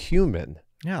as a human.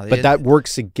 Yeah. But that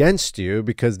works against you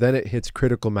because then it hits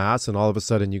critical mass and all of a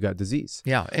sudden you got disease.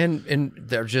 Yeah. And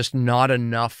there's just not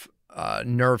enough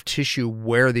nerve tissue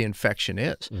where the infection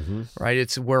is, right?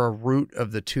 It's where a root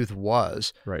of the tooth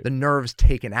was. Right. The nerve's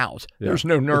taken out. Yeah. There's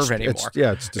no nerve anymore.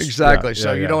 Exactly.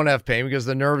 So you don't have pain because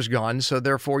the nerve's gone. So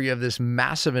therefore you have this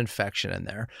massive infection in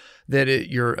there that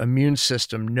your immune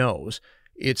system knows.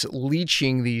 It's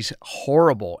leaching these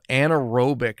horrible,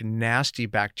 anaerobic, nasty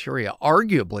bacteria,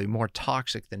 arguably more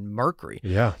toxic than mercury,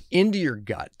 into your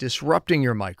gut, disrupting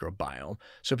your microbiome.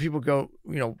 So people go,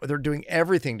 they're doing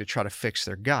everything to try to fix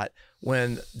their gut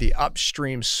when the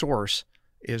upstream source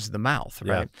is the mouth,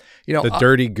 right? The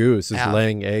dirty goose is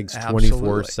laying eggs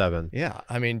 24/7. Yeah.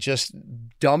 I mean, just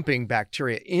dumping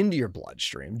bacteria into your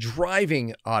bloodstream,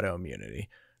 driving autoimmunity.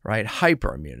 Right?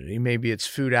 Hyperimmunity. Maybe it's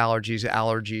food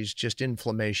allergies, just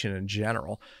inflammation in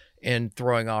general, and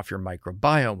throwing off your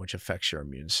microbiome, which affects your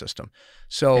immune system.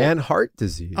 And heart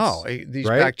disease. Oh, these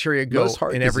bacteria go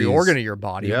in every organ of your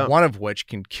body, one of which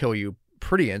can kill you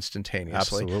pretty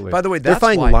instantaneously. Absolutely. By the way, they're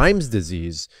finding Lyme's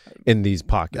disease in these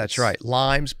pockets. That's right.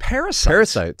 Lyme's,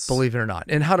 parasites. Believe it or not.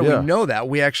 And how do we know that?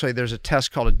 There's a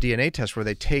test called a DNA test where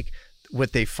they take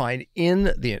what they find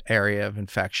in the area of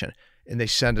infection and they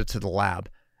send it to the lab.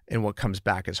 And what comes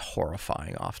back is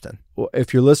horrifying often. Well,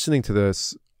 if you're listening to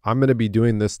this, I'm going to be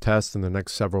doing this test in the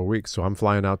next several weeks. So I'm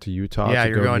flying out to Utah. Yeah,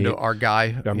 you're going to our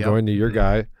guy. I'm going to your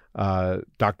guy,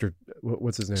 Dr.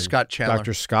 What's his name? Scott Chandler.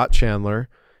 Dr. Scott Chandler.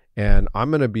 And I'm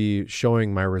going to be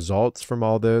showing my results from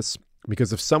all this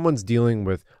because if someone's dealing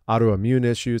with autoimmune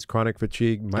issues, chronic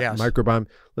fatigue, microbiome,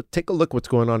 take a look what's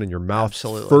going on in your mouth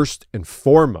first and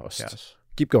foremost. Yes.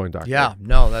 Keep going, doctor. Yeah,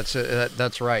 no,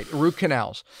 that's right. Root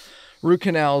canals. Root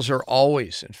canals are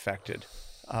always infected.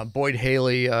 Boyd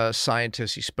Haley, a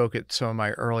scientist, he spoke at some of my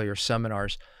earlier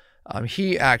seminars.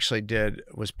 He actually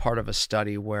was part of a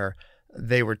study where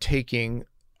they were taking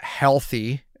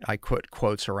healthy, I put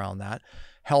quotes around that.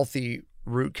 Healthy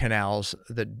root canals,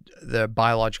 the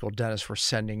biological dentists were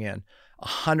sending in,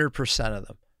 100% of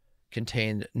them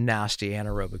contained nasty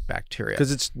anaerobic bacteria.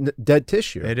 Because it's dead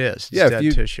tissue. It is. It's dead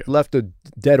if you left a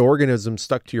dead organism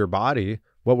stuck to your body,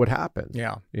 what would happen?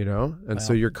 Yeah. And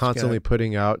so you're constantly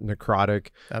putting out necrotic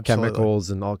chemicals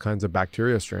and all kinds of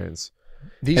bacteria strains.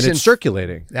 And it's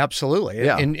circulating. Absolutely.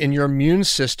 Yeah. And your immune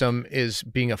system is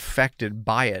being affected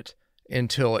by it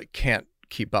until it can't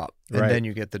keep up. And then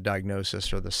you get the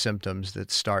diagnosis or the symptoms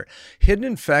that start. Hidden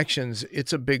infections,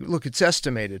 it's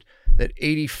estimated that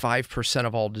 85%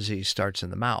 of all disease starts in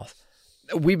the mouth.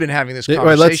 We've been having this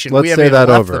conversation. Let's say that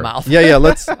over. The mouth. Yeah.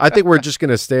 I think we're just going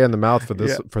to stay in the mouth for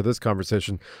this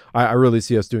conversation. I really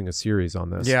see us doing a series on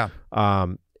this. Yeah.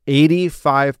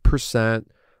 85%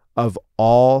 of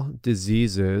all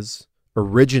diseases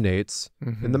originates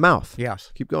in the mouth.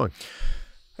 Yes. Keep going.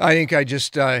 I think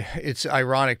it's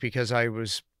ironic because I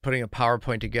was putting a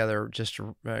PowerPoint together just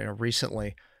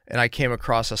recently, and I came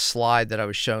across a slide that I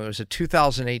was showing. It was a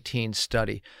 2018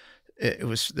 study. It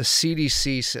was the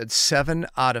CDC said 7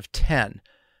 out of 10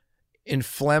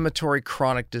 inflammatory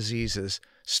chronic diseases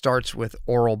starts with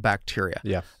oral bacteria.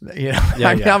 Yeah.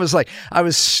 I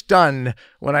was stunned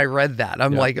when I read that.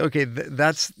 I'm like, okay,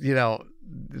 that's be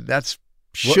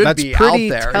pretty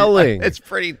out there. Telling. It's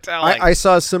pretty telling. I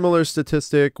saw a similar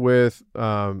statistic with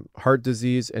heart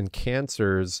disease and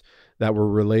cancers that were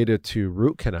related to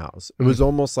root canals. It was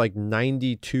almost like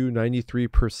 92,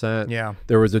 93%. Yeah.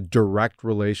 There was a direct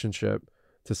relationship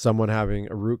to someone having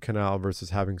a root canal versus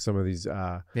having some of these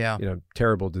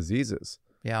terrible diseases.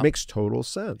 Yeah. Makes total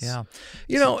sense. Yeah.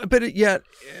 But yet,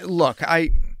 look,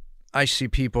 I see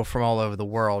people from all over the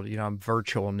world. I'm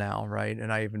virtual now, right?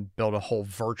 And I even built a whole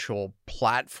virtual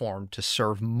platform to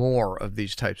serve more of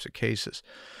these types of cases.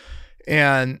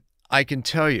 And I can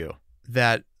tell you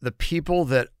that the people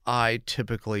that I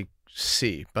typically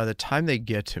see, by the time they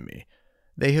get to me,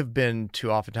 they have been to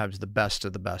oftentimes the best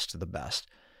of the best of the best.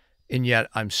 And yet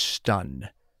I'm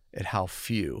stunned at how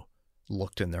few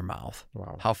looked in their mouth.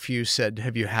 Wow. How few said,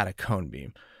 have you had a cone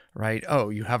beam? Right? Oh,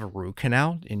 you have a root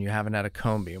canal and you haven't had a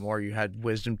cone beam, or you had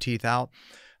wisdom teeth out.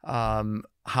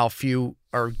 How few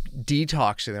are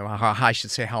detoxing them? I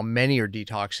should say how many are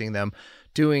detoxing them,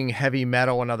 doing heavy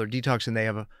metal and other detox, and they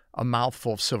have a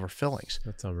mouthful of silver fillings.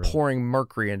 That's unreal. Pouring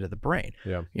mercury into the brain.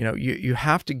 Yeah. You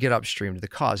have to get upstream to the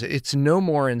cause. It's no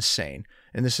more insane.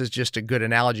 And this is just a good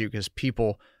analogy because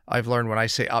people, I've learned when I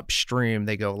say upstream,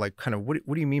 they go like, kind of, what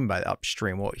do you mean by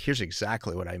upstream? Well, here's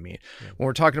exactly what I mean. Yeah. When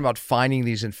we're talking about finding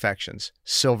these infections,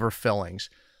 silver fillings,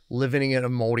 living in a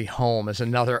moldy home is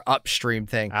another upstream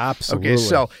thing. Absolutely. Okay,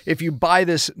 so if you buy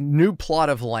this new plot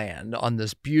of land on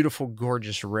this beautiful,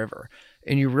 gorgeous river,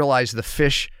 and you realize the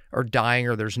fish are dying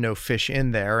or there's no fish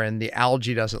in there and the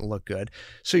algae doesn't look good.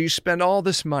 So you spend all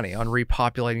this money on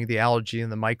repopulating the algae and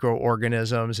the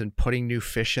microorganisms and putting new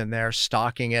fish in there,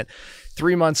 stocking it.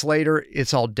 3 months later,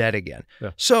 it's all dead again.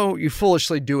 Yeah. So you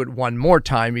foolishly do it one more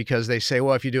time because they say,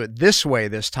 well, if you do it this way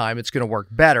this time, it's going to work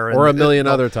better. Or a million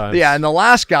other times. Yeah, and the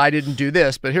last guy didn't do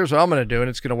this, but here's what I'm going to do, and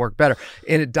it's going to work better.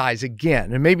 And it dies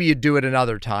again. And maybe you do it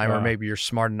another time, or maybe you're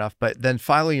smart enough. But then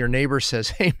finally your neighbor says,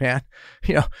 hey, man,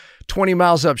 20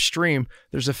 miles upstream,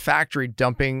 there's a factory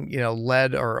dumping,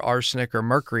 lead or arsenic or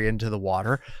mercury into the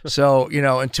water. So,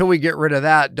 until we get rid of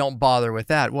that, don't bother with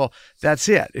that. Well, that's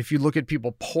it. If you look at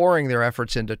people pouring their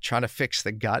efforts into trying to fix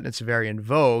the gut, and it's very in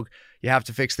vogue, you have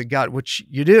to fix the gut, which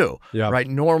you do, right?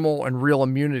 Normal and real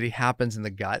immunity happens in the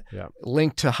gut,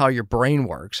 linked to how your brain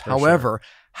works. However,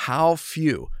 how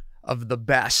few of the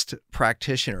best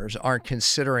practitioners aren't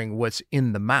considering what's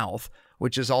in the mouth,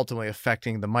 which is ultimately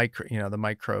affecting the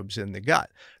microbes in the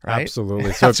gut, right?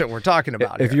 Absolutely. So that's what we're talking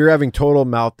about. If you're having total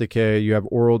mouth decay, you have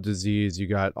oral disease, you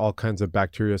got all kinds of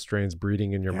bacteria strains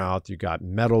breeding in your mouth, you got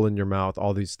metal in your mouth,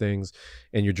 all these things,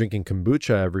 and you're drinking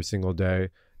kombucha every single day,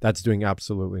 that's doing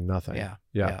absolutely nothing.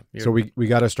 Yeah. So we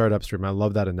got to start upstream. I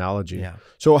love that analogy. Yeah.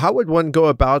 So how would one go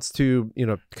about to,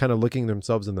 kind of looking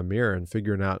themselves in the mirror and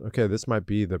figuring out, okay, this might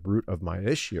be the root of my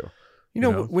issue?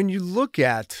 When you look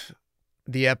at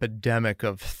the epidemic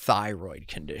of thyroid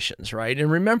conditions, right?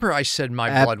 And remember I said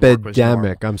my blood work was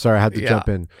normal. I'm sorry, I had to jump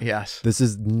in. Yes. This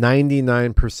is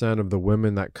 99% of the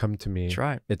women that come to me. That's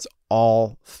right. It's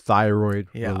all thyroid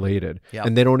related. Yeah.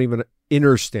 And they don't even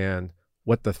understand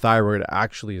what the thyroid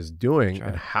actually is doing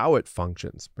and how it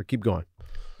functions. But keep going.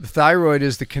 The thyroid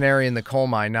is the canary in the coal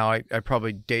mine. Now, I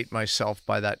probably date myself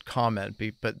by that comment,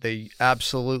 but they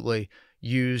absolutely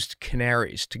used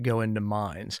canaries to go into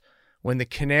mines. When the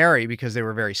canary, because they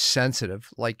were very sensitive,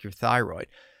 like your thyroid,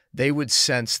 they would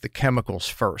sense the chemicals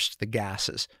first, the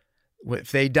gases.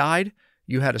 If they died,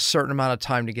 you had a certain amount of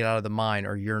time to get out of the mine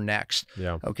or you're next.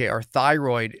 Yeah. Okay. Our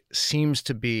thyroid seems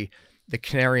to be the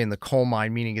canary in the coal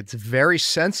mine, meaning it's very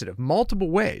sensitive multiple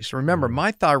ways. Remember,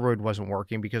 my thyroid wasn't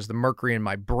working because the mercury in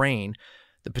my brain,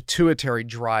 the pituitary,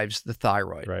 drives the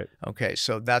thyroid. Right. Okay.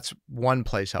 So that's one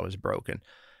place I was broken.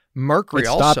 Mercury it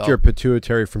also stopped your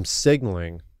pituitary from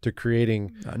signaling to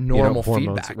creating normal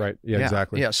hormones. feedback. Right. Yeah,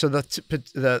 exactly. Yeah. So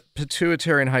the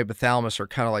pituitary and hypothalamus are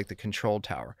kind of like the control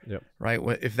tower. Yep. Right.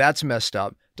 If that's messed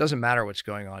up, doesn't matter what's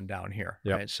going on down here.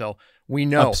 Yep. Right. So we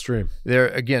know upstream. There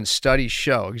again, studies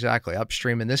show exactly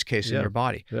upstream in this case in your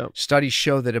body. Yep. Studies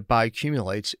show that it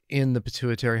bioaccumulates in the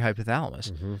pituitary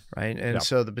hypothalamus. Right. And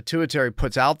so the pituitary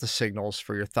puts out the signals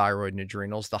for your thyroid and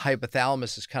adrenals. The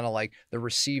hypothalamus is kind of like the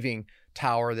receiving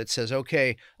tower that says,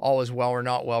 okay, all is well or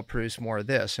not well, produce more of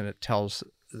this, and it tells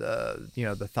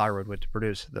the thyroid what to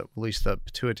produce. At least the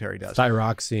pituitary does.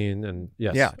 Thyroxine and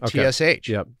TSH.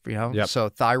 Yep. So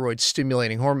thyroid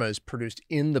stimulating hormone is produced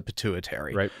in the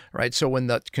pituitary. Right. So when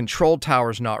the control tower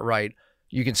is not right,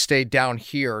 you can stay down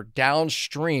here,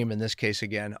 downstream in this case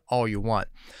again, all you want.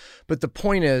 But the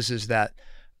point is that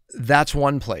that's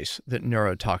one place that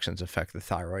neurotoxins affect the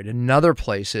thyroid. Another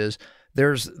place is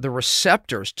there's the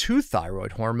receptors to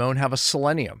thyroid hormone have a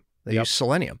selenium. They use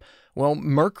selenium. Well,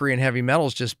 mercury and heavy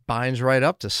metals just binds right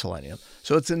up to selenium.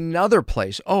 So it's another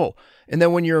place. Oh, and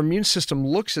then when your immune system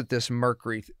looks at this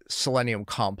mercury selenium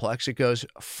complex, it goes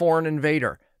foreign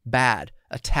invader, bad,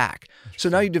 attack. So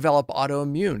now you develop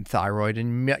autoimmune thyroid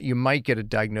and you might get a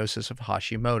diagnosis of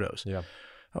Hashimoto's. Yeah.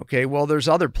 Okay, well, there's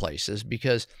other places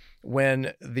because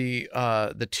when the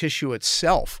tissue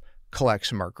itself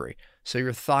collects mercury, so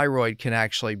your thyroid can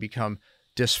actually become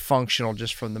dysfunctional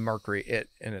just from the mercury it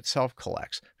in itself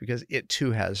collects because it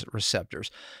too has receptors.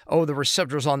 Oh, the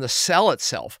receptors on the cell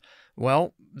itself.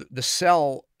 Well, the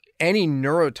cell, any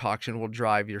neurotoxin will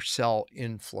drive your cell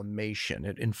inflammation.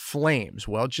 It inflames.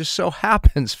 Well, it just so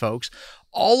happens, folks,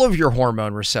 all of your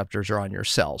hormone receptors are on your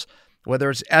cells, whether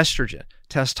it's estrogen,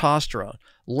 testosterone,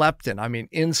 leptin,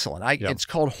 insulin. It's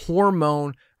called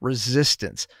hormone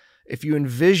resistance. If you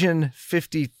envision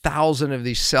 50,000 of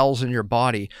these cells in your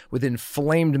body with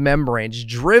inflamed membranes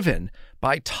driven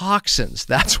by toxins,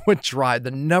 that's what drives the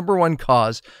number one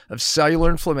cause of cellular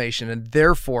inflammation, and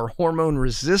therefore hormone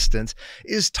resistance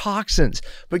is toxins.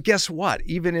 But guess what?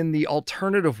 Even in the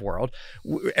alternative world,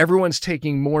 everyone's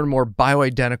taking more and more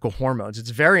bioidentical hormones. It's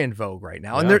very in vogue right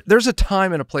now. And there's a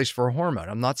time and a place for a hormone.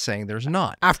 I'm not saying there's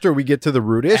not. After we get to the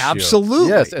root issue. Absolutely.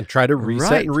 Yes, and try to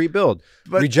reset and rebuild.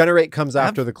 But regenerate comes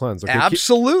after the cleanse. Okay,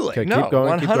 absolutely. Keep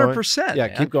going. 100%. Yeah,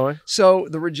 keep going. So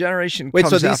the regeneration comes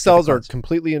after the these cells are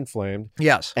completely inflamed.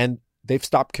 Yes. And they've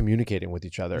stopped communicating with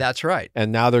each other. That's right.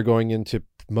 And now they're going into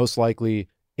most likely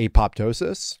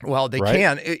apoptosis. Well, they right?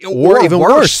 can. Or even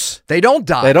worse. They don't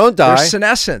die. They don't die. They're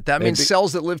senescent. That means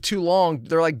cells that live too long,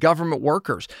 they're like government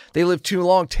workers. They live too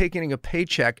long taking a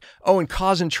paycheck. Oh, and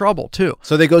causing trouble too.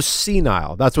 So they go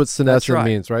senile. That's what senescent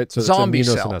means, right? So zombie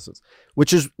it's cell. Immunosenescence.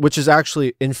 Which is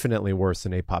actually infinitely worse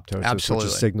than apoptosis, Absolutely.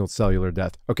 which is signaled cellular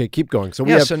death. Okay, keep going. So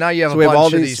so now you have a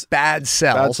bunch of these bad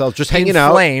cells just hanging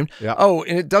out. Inflamed. Yeah. Oh,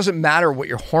 and it doesn't matter what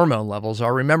your hormone levels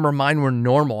are. Remember, mine were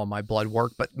normal on my blood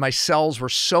work, but my cells were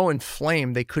so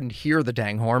inflamed they couldn't hear the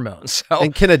dang hormones. So,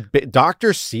 and can a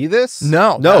doctor see this?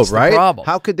 No, that's right? The problem.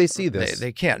 How could they see this?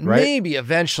 They can't. Right? Maybe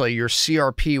eventually your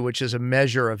CRP, which is a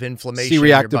measure of inflammation,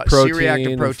 C-reactive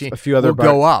protein, a few other will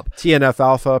go up. TNF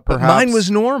alpha, perhaps. But mine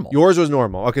was normal. Yours was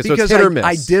normal. Okay, so because it's hit or miss.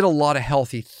 I did a lot of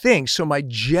healthy things, so my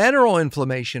general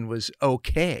inflammation was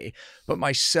okay, but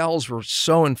my cells were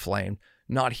so inflamed,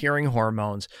 not hearing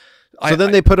hormones. So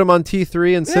then they put them on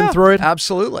T3 and Synthroid?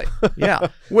 Absolutely. Yeah.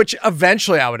 Which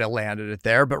eventually I would have landed it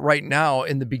there. But right now,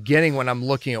 in the beginning, when I'm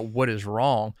looking at what is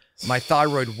wrong, my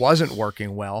thyroid wasn't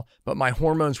working well, but my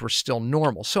hormones were still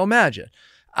normal. So imagine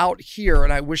out here,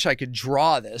 and I wish I could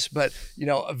draw this, but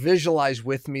visualize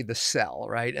with me the cell,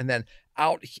 right? And then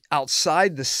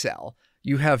outside the cell,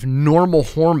 you have normal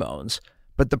hormones.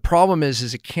 But the problem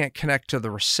is it can't connect to the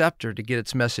receptor to get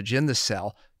its message in the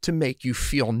cell to make you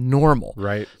feel normal.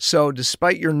 Right. So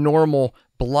despite your normal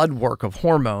blood work of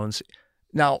hormones,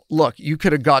 now look, you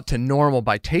could have got to normal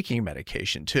by taking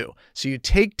medication too. So you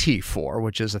take T4,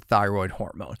 which is a thyroid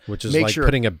hormone. Which is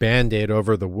putting a Band-Aid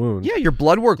over the wound. Yeah, your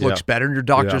blood work looks better and your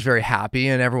doctor's very happy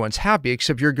and everyone's happy,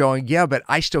 except you're going, but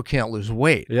I still can't lose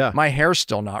weight. Yeah. My hair's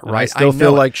still not right. I still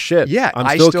feel like shit. Yeah,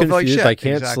 I'm still confused. Feel like shit. I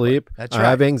can't sleep. That's I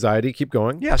have anxiety. Keep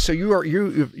going. Yeah, so you're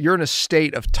in a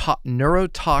state of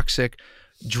neurotoxic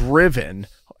driven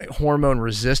hormone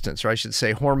resistance, or I should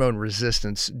say hormone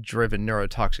resistance driven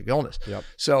neurotoxic illness. Yep.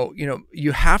 So,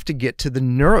 you have to get to the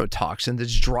neurotoxin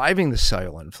that's driving the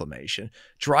cellular inflammation,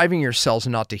 driving your cells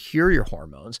not to hear your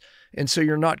hormones. And so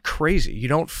you're not crazy. You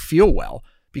don't feel well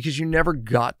because you never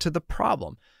got to the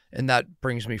problem. And that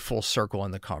brings me full circle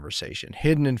in the conversation.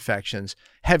 Hidden infections,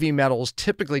 heavy metals,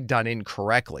 typically done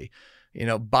incorrectly,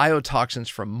 biotoxins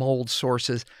from mold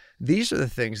sources. These are the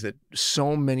things that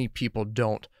so many people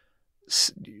don't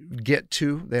get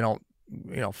to. They don't,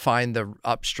 find the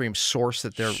upstream source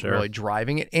that they're really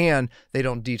driving it, and they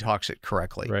don't detox it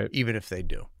correctly, even if they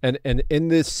do. And in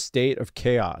this state of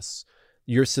chaos,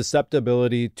 your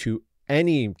susceptibility to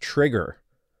any trigger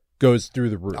goes through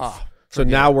the roof. So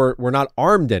now we're not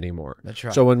armed anymore. That's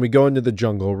right. So when we go into the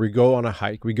jungle, we go on a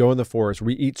hike, we go in the forest,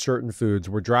 we eat certain foods,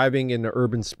 we're driving into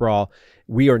urban sprawl,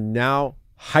 we are now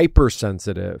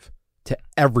hypersensitive to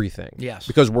everything. Yes.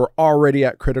 Because we're already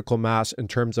at critical mass in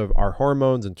terms of our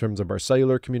hormones, in terms of our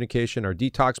cellular communication, our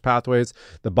detox pathways.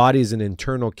 The body is in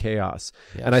internal chaos.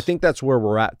 Yes. And I think that's where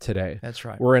we're at today. That's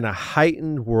right. We're in a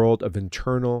heightened world of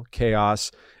internal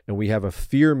chaos, and we have a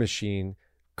fear machine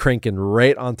cranking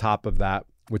right on top of that,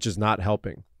 which is not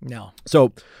helping. No.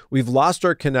 So we've lost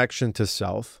our connection to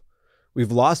self.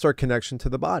 We've lost our connection to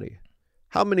the body.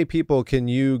 How many people can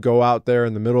you go out there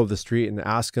in the middle of the street and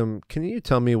ask them, can you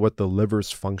tell me what the liver's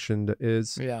function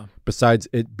is? Yeah. Besides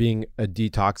it being a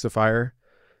detoxifier,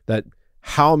 that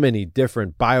how many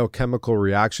different biochemical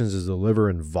reactions is the liver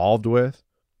involved with?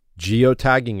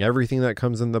 Geotagging everything that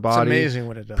comes in the body. It's amazing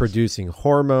what it does. Producing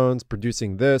hormones,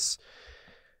 producing this.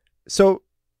 So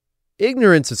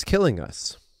ignorance is killing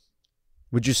us.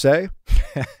 Would you say?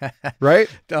 Right?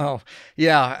 Oh,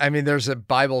 yeah. I mean, there's a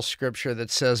Bible scripture that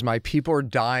says, my people are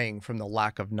dying from the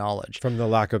lack of knowledge. From the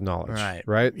lack of knowledge. Right.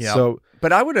 Right? Yeah. So,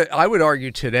 but I would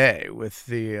argue today with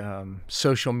the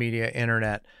social media,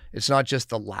 internet, it's not just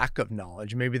the lack of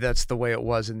knowledge. Maybe that's the way it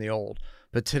was in the old.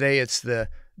 But today it's the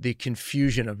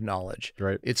confusion of knowledge.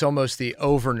 Right. It's almost the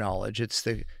over knowledge. It's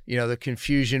the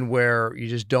confusion where you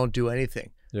just don't do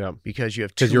anything. Yeah, because you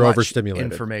have too you're much overstimulated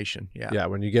information. Yeah.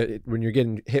 When you're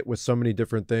getting hit with so many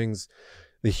different things,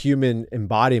 the human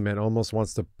embodiment almost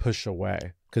wants to push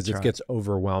away because it gets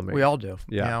overwhelming. We all do.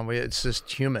 Yeah, it's just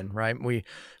human, right? If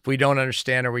we don't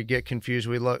understand or we get confused,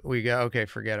 we go, okay,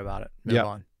 forget about it. Move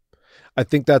on. I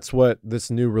think that's what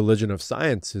this new religion of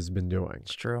science has been doing.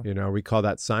 It's true. We call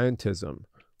that scientism,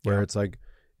 where it's like,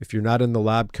 if you're not in the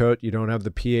lab coat, you don't have the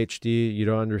PhD, you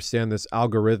don't understand this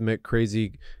algorithmic,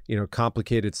 crazy,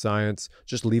 complicated science,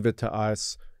 just leave it to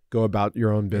us, go about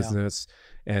your own business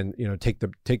and, take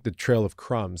the trail of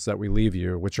crumbs that we leave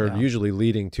you, which are usually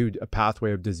leading to a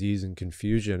pathway of disease and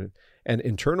confusion and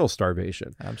internal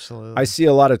starvation. Absolutely. I see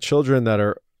a lot of children that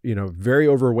are, very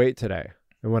overweight today.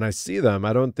 And when I see them,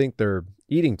 I don't think they're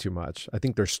eating too much. I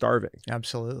think they're starving.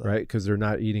 Absolutely. Right? Because they're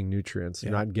not eating nutrients.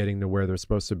 They're not getting to where they're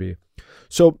supposed to be.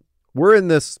 So we're in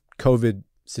this COVID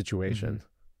situation,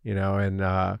 and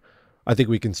I think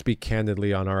we can speak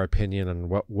candidly on our opinion on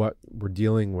what we're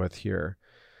dealing with here.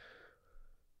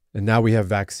 And now we have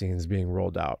vaccines being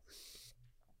rolled out.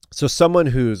 So someone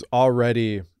who's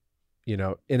already,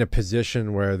 in a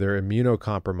position where they're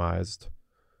immunocompromised,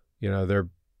 their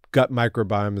gut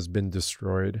microbiome has been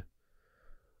destroyed.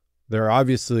 They're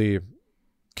obviously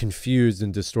confused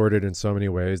and distorted in so many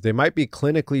ways. They might be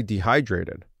clinically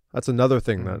dehydrated. That's another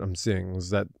thing that I'm seeing, is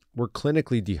that we're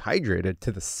clinically dehydrated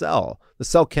to the cell. The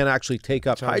cell can't actually take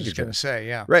up hydrogen. I was just going to say,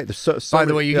 yeah. Right. By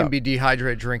the way, you can be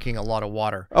dehydrated drinking a lot of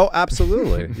water. Oh,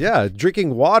 absolutely. Yeah.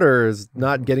 Drinking water is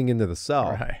not getting into the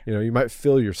cell. Right. You might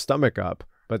fill your stomach up,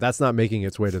 but that's not making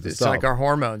its way to the cell. It's like our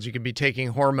hormones. You could be taking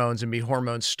hormones and be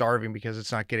hormone starving because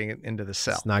it's not getting into the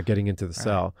cell. It's not getting into the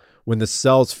cell. When the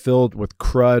cell's filled with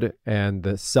crud and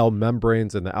the cell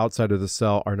membranes and the outside of the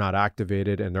cell are not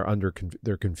activated and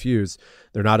they're confused,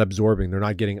 they're not absorbing, they're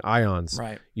not getting ions.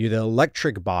 Right. The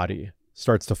electric body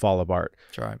starts to fall apart.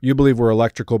 That's right. You believe we're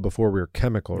electrical before we were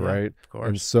chemical, Yeah, right? Of course.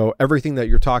 And so everything that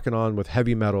you're talking on with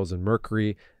heavy metals and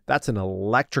mercury, that's an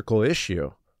electrical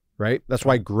issue. Right? That's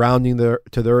why grounding to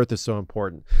the earth is so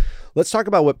important. Let's talk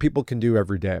about what people can do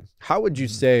every day. What would you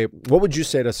say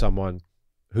to someone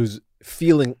who's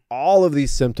feeling all of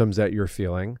these symptoms that you're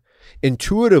feeling,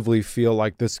 intuitively feel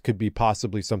like this could be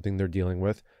possibly something they're dealing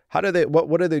with?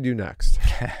 What do they do next?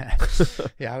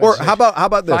 Yeah. Or how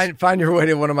about this? Find your way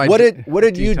to one of my What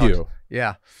did you do?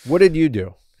 Yeah. What did you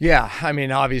do? Yeah. I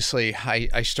mean, obviously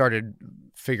I started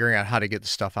figuring out how to get the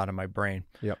stuff out of my brain.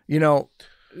 Yep.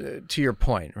 To your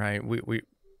point, right?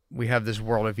 We have this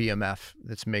world of EMF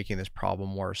that's making this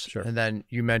problem worse. Sure. And then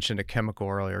you mentioned a chemical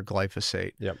earlier,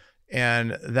 glyphosate. Yep.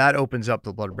 And that opens up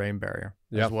the blood-brain barrier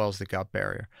as well as the gut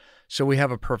barrier. So we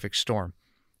have a perfect storm.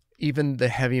 Even the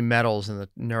heavy metals and the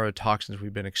neurotoxins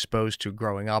we've been exposed to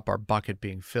growing up, our bucket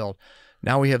being filled.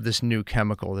 Now we have this new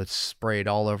chemical that's sprayed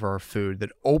all over our food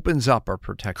that opens up our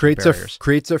protective barriers.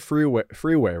 Creates a freeway,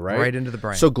 right? Right into the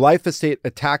brain. So glyphosate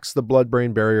attacks the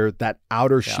blood-brain barrier, that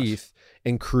outer sheath,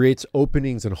 and creates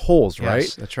openings and holes, right?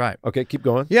 Yes, that's right. Okay, keep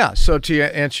going. Yeah. So to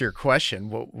answer your question,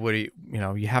 what do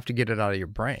you have to get it out of your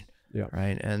brain. Yeah.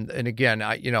 Right. And again,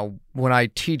 when I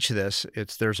teach this,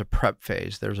 there's a prep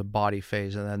phase, there's a body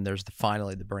phase, and then there's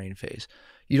finally the brain phase.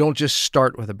 You don't just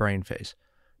start with a brain phase.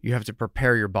 You have to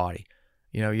prepare your body.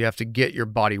 You have to get your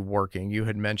body working. You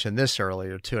had mentioned this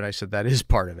earlier too, and I said that is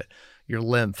part of it. Your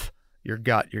lymph, your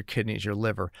gut, your kidneys, your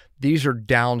liver. These are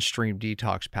downstream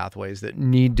detox pathways that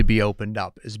need to be opened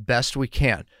up as best we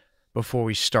can before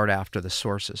we start after the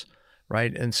sources.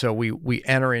 Right. And so we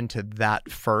enter into that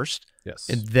first. Yes.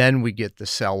 And then we get the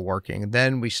cell working. And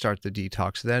then we start the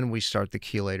detox. Then we start the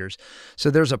chelators. So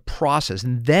there's a process.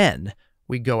 And then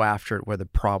we go after it where the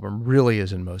problem really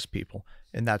is in most people.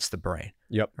 And that's the brain.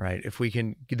 Yep. Right. If we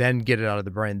can then get it out of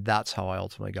the brain, that's how I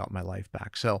ultimately got my life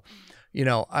back. So,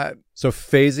 So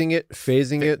phasing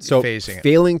it. So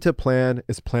failing to plan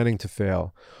is planning to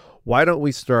fail. Why don't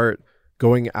we start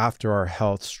going after our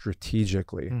health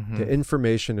strategically? Mm-hmm. The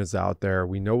information is out there.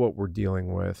 We know what we're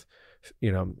dealing with.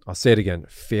 I'll say it again.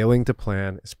 Failing to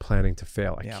plan is planning to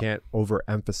fail. I can't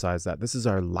overemphasize that. This is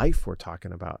our life we're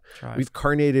talking about. Right. We've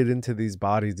carnated into these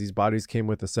bodies. These bodies came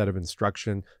with a set of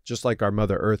instruction, just like our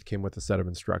Mother Earth came with a set of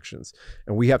instructions.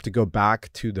 And we have to go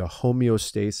back to the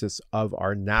homeostasis of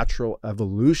our natural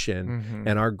evolution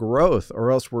and our growth,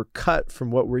 or else we're cut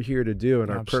from what we're here to do and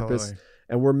our purpose.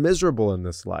 And we're miserable in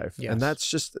this life. Yes. And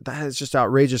that is just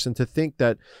outrageous. And to think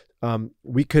that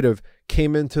we could have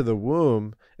came into the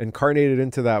womb, incarnated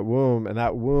into that womb, and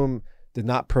that womb did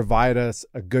not provide us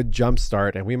a good jump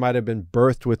start. And we might have been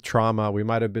birthed with trauma. We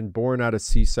might have been born out of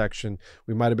C-section.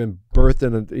 We might have been birthed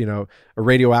in a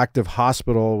radioactive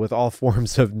hospital with all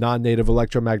forms of non-native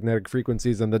electromagnetic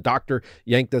frequencies. And the doctor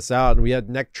yanked us out and we had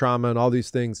neck trauma and all these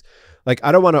things. Like,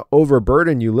 I don't want to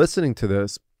overburden you listening to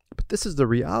this, but this is the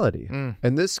reality.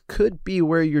 And this could be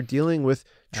where you're dealing with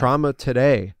trauma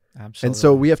today. Absolutely. And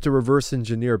so we have to reverse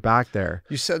engineer back there.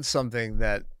 You said something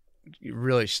that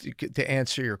really, to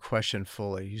answer your question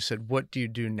fully, you said, what do you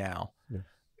do now? Yeah.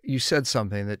 You said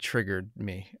something that triggered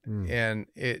me. And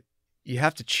you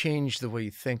have to change the way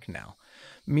you think now.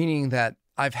 Meaning that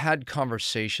I've had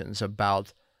conversations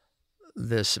about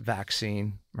this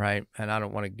vaccine, right? And I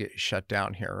don't want to get shut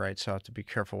down here, right? So I have to be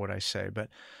careful what I say. But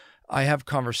I have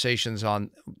conversations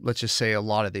on, let's just say, a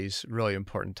lot of these really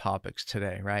important topics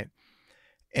today, right?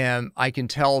 And I can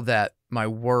tell that my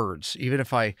words, even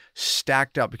if I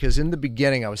stacked up, because in the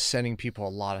beginning I was sending people a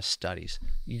lot of studies.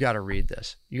 You got to read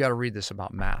this. You got to read this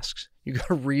about masks. You got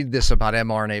to read this about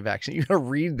mRNA vaccine. You got to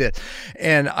read this.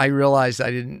 And I realized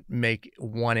I didn't make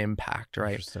one impact,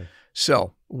 right? Interesting.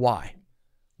 So why?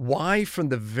 Why from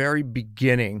the very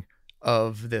beginning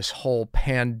of this whole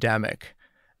pandemic,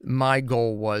 my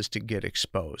goal was to get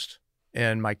exposed.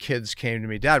 And my kids came to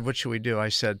me, Dad, what should we do? I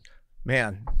said,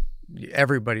 man,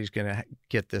 everybody's going to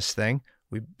get this thing.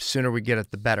 Sooner we get it,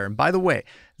 the better. And by the way,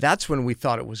 that's when we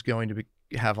thought it was going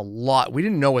to have a lot. We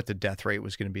didn't know what the death rate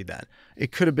was going to be then.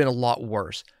 It could have been a lot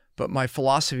worse. But my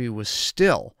philosophy was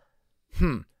still,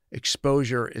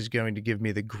 exposure is going to give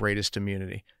me the greatest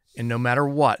immunity. And no matter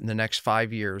what, in the next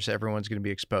 5 years, everyone's going to be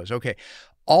exposed. Okay,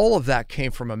 all of that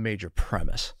came from a major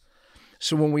premise.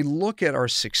 So when we look at our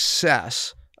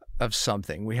success of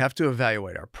something, we have to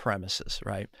evaluate our premises,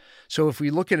 right? So if we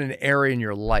look at an area in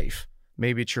your life,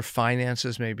 maybe it's your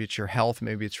finances, maybe it's your health,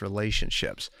 maybe it's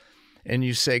relationships, and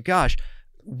you say, gosh,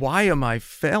 why am I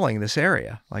failing this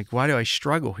area? Like, why do I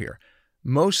struggle here?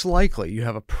 Most likely you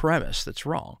have a premise that's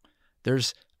wrong.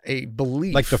 There's a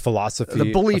belief. Like the philosophy.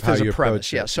 The belief is a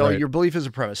premise. It, yeah. So right. Your belief is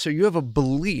a premise. So you have a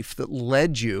belief that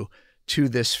led you to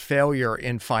this failure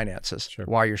in finances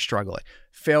while you're struggling,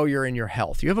 failure in your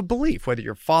health. You have a belief, whether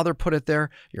your father put it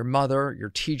there, your mother, your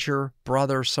teacher,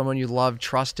 brother, someone you love,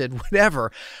 trusted,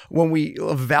 whatever. When we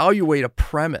evaluate a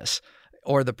premise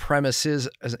or the premises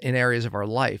in areas of our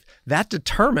life, that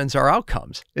determines our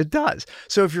outcomes. It does.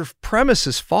 So if your premise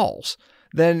is false,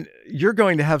 then you're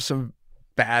going to have some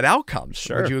bad outcomes.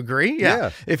 Sure. Would you agree?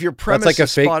 Yeah. If your premise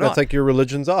is spot on. That's like your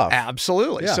religion's off.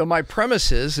 Absolutely. Yeah. So my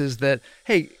premise is that,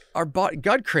 hey,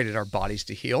 God created our bodies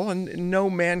to heal, and no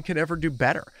man can ever do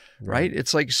better, right?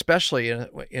 It's like, especially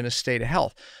in a state of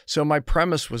health. So my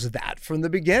premise was that from the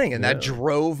beginning, and that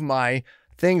drove my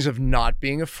things of not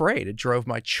being afraid. It drove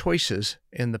my choices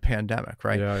in the pandemic,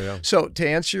 right? Yeah. So to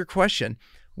answer your question,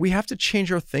 we have to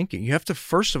change our thinking. You have to,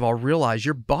 first of all, realize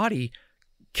your body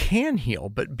can heal,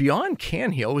 but beyond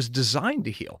can heal, it was designed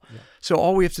to heal. Yeah. So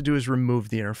all we have to do is remove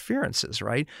the interferences,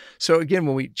 right? So again,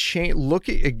 when we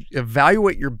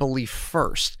evaluate your belief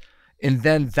first, and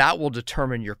then that will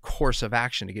determine your course of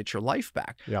action to get your life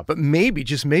back. Yeah. But maybe,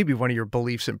 just maybe, one of your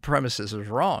beliefs and premises is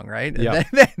wrong, right? And,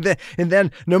 yeah. and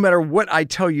then no matter what I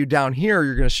tell you down here,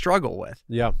 you're going to struggle with.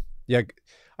 Yeah. Yeah.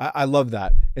 I love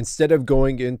that. Instead of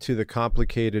going into the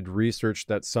complicated research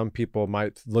that some people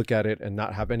might look at it and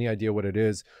not have any idea what it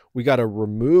is, we got to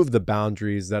remove the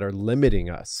boundaries that are limiting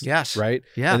us. Yes. Right.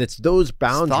 Yeah. And it's those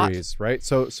boundaries, right?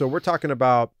 So we're talking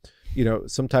about,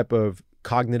 some type of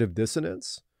cognitive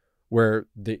dissonance where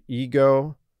the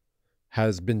ego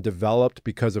has been developed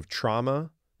because of trauma.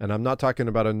 And I'm not talking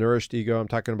about a nourished ego. I'm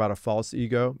talking about a false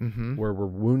ego where we're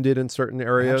wounded in certain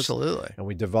areas. Absolutely. And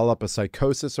we develop a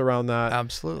psychosis around that.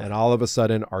 Absolutely. And all of a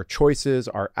sudden, our choices,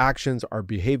 our actions, our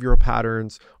behavioral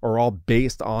patterns are all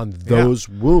based on those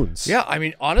wounds. Yeah. I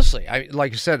mean, honestly,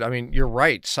 like I said, you're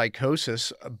right.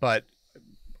 Psychosis, but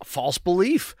false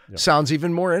belief sounds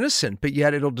even more innocent, but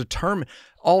yet it'll determine,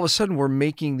 all of a sudden we're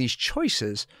making these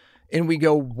choices. And we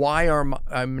go, why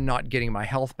I'm not getting my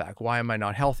health back? Why am I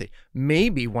not healthy?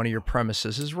 Maybe one of your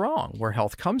premises is wrong, where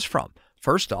health comes from,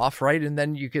 first off, right? And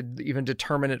then you could even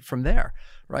determine it from there,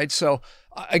 right? So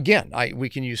again, we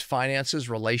can use finances,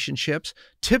 relationships.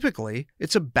 Typically,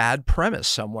 it's a bad premise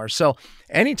somewhere. So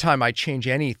anytime I change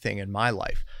anything in my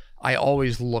life, I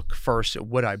always look first at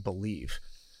what I believe,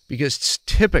 because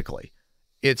typically,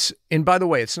 and by the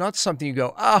way, it's not something you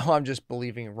go, oh, I'm just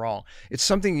believing wrong. It's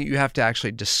something that you have to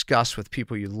actually discuss with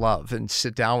people you love and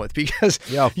sit down with, because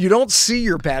you don't see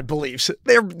your bad beliefs.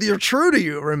 They're true to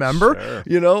you, remember? Sure.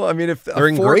 If they're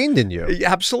ingrained in you.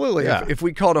 Absolutely. Yeah. If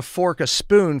we called a fork a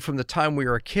spoon from the time we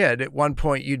were a kid, at one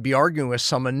point you'd be arguing with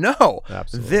someone, no,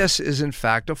 this is in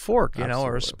fact a fork,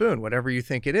 or a spoon, whatever you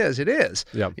think it is, it is.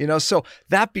 Yep. So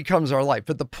that becomes our life.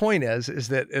 But the point is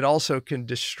that it also can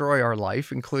destroy our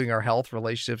life, including our health,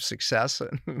 relationship, success,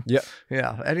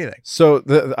 anything. So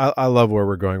I love where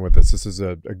we're going with this. This is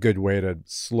a good way to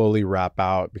slowly wrap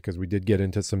out, because we did get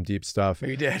into some deep stuff.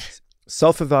 We did.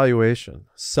 Self-evaluation,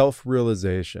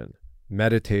 self-realization,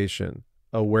 meditation,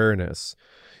 awareness,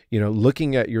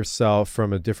 looking at yourself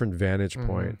from a different vantage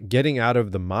point, getting out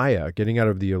of the Maya, getting out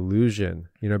of the illusion,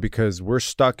 because we're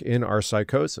stuck in our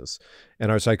psychosis, and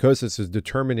our psychosis is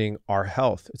determining our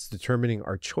health. It's determining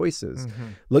our choices.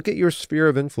 Look at your sphere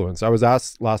of influence. I was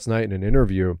asked last night in an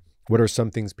interview, what are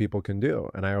some things people can do?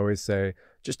 And I always say,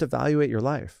 just evaluate your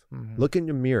life. Look in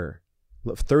your mirror,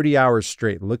 30 hours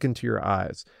straight, look into your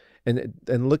eyes,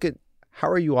 and look at, how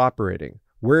are you operating?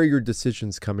 Where are your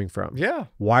decisions coming from? Yeah.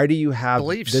 Why do you have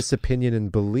beliefs, this opinion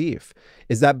and belief?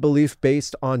 Is that belief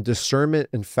based on discernment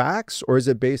and facts, or is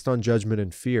it based on judgment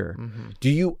and fear?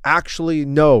 Do you actually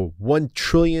know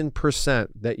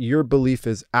 1,000,000,000% that your belief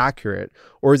is accurate,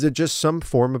 or is it just some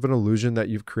form of an illusion that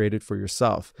you've created for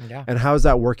yourself? Yeah. And how is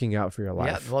that working out for your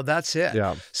life? Yeah, well, that's it.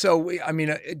 Yeah. So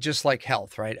just like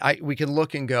health, right? We can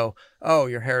look and go, oh,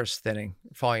 your hair is thinning,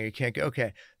 falling, you can't go.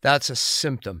 Okay, that's a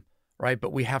symptom. Right.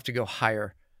 But we have to go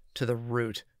higher to the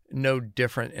root, no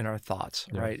different in our thoughts.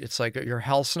 Right. It's like, your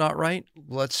health's not right.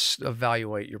 Let's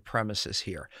evaluate your premises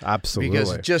here. Absolutely.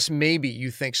 Because just maybe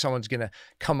you think someone's going to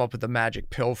come up with a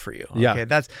magic pill for you. Okay? Yeah.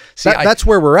 That's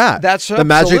where we're at. That's the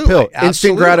magic pill,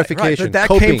 instant gratification. Right. But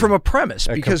that came from a premise,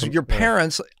 because your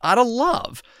parents, out of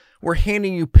love, were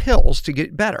handing you pills to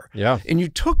get better. Yeah. And you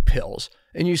took pills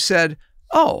and you said,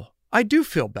 oh, I do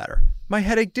feel better. My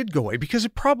headache did go away, because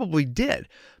it probably did.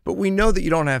 But we know that you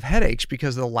don't have headaches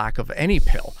because of the lack of any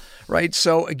pill, right?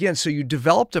 So again, you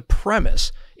developed a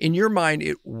premise. In your mind,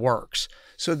 it works.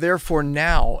 So therefore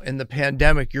now in the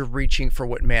pandemic, you're reaching for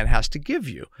what man has to give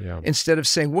you, instead of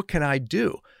saying, what can I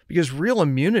do? Because real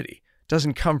immunity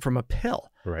doesn't come from a pill.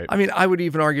 Right. I would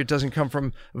even argue it doesn't come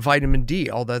from vitamin D,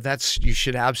 although you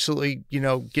should absolutely,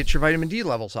 get your vitamin D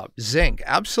levels up. Zinc,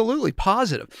 absolutely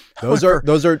positive. Those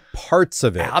are parts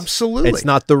of it. Absolutely. It's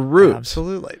not the root.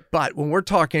 Absolutely. But when we're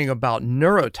talking about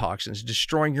neurotoxins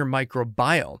destroying your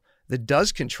microbiome, that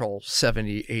does control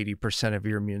 70, 80% of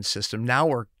your immune system. Now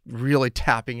we're really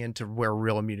tapping into where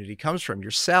real immunity comes from,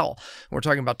 your cell. We're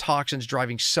talking about toxins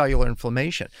driving cellular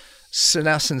inflammation.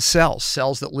 Senescent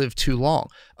cells that live too long.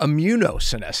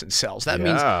 Immunosenescent cells. That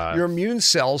means your immune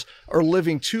cells are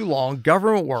living too long.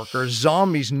 Government workers,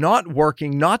 zombies, not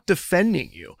working, not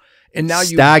defending you. And now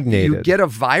you get a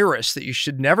virus that you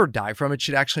should never die from. It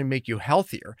should actually make you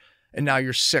healthier. And now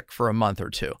you're sick for a month or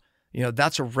two.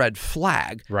 That's a red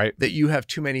flag, right? That you have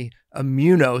too many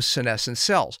immunosenescent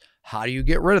cells. How do you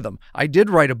get rid of them? I did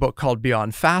write a book called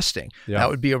Beyond Fasting. Yeah. That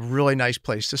would be a really nice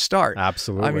place to start.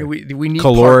 Absolutely. I mean, we need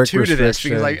caloric part 2 to this,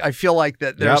 because restriction. I feel like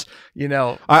that there's,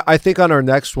 I think on our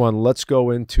next one, let's go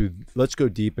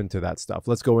deep into that stuff.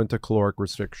 Let's go into caloric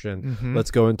restriction.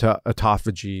 Let's go into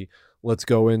autophagy. Let's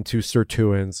go into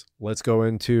sirtuins. Let's go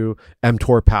into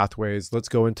mTOR pathways. Let's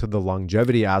go into the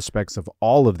longevity aspects of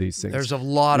all of these things. There's a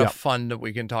lot of fun that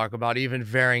we can talk about, even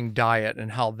varying diet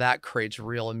and how that creates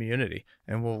real immunity.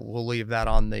 And we'll leave that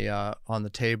on the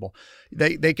table.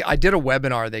 I did a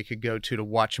webinar they could go to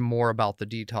watch more about the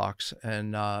detox.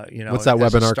 And what's that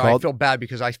webinar called? I feel bad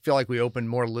because I feel like we opened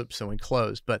more loops than we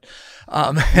closed. But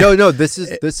no, this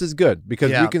is good,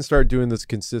 because we can start doing this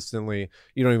consistently.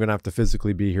 You don't even have to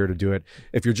physically be here to do it.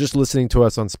 If you're just listening to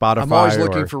us on Spotify, I'm always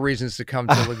looking for reasons to come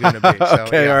to Laguna Beach. So,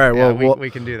 okay, all right. Well, we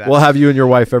can do that. We'll have you and your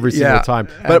wife every single time.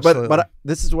 But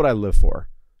this is what I live for.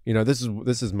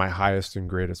 This is my highest and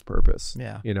greatest purpose.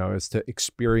 Yeah. Is to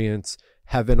experience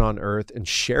heaven on earth and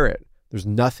share it. There's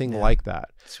nothing like that.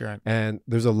 That's right. And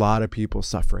there's a lot of people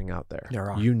suffering out there. There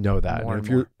are. You know that.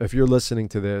 And if you're listening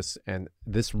to this and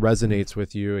this resonates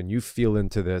with you and you feel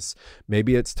into this,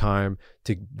 maybe it's time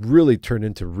to really turn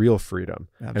into real freedom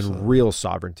and real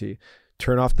sovereignty.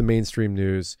 Turn off the mainstream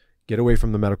news, get away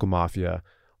from the medical mafia.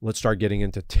 Let's start getting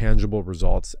into tangible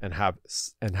results and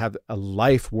have a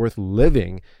life worth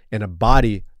living in a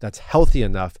body that's healthy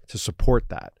enough to support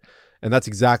that. And that's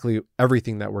exactly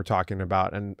everything that we're talking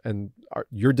about. And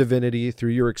your divinity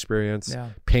through your experience,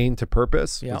 pain to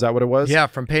purpose. Is that what it was? Yeah,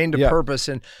 from pain to purpose.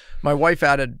 And my wife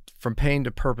added from pain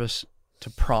to purpose to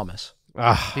promise.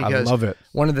 I love it.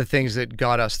 One of the things that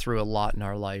got us through a lot in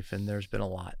our life, and there's been a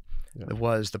lot,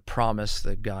 was the promise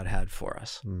that God had for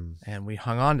us. And we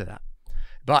hung on to that.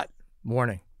 But,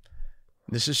 warning,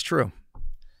 this is true.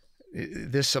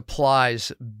 This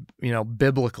applies,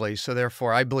 biblically. So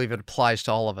therefore, I believe it applies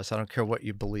to all of us. I don't care what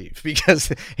you believe,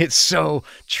 because it's so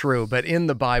true. But in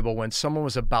the Bible, when someone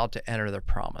was about to enter their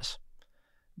promise,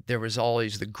 there was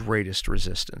always the greatest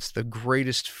resistance. The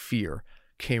greatest fear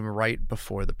came right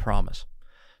before the promise.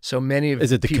 So many of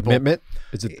Is it the people, commitment?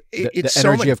 Is it the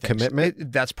energy of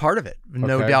commitment? That's part of it.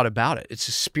 No doubt about it. It's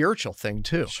a spiritual thing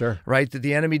too. Sure. Right? That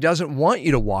the enemy doesn't want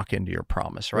you to walk into your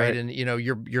promise, right? And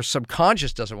your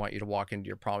subconscious doesn't want you to walk into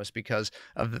your promise because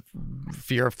of the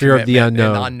fear of the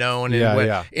unknown. And unknown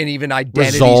and even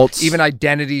identities, results. Even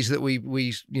identities that we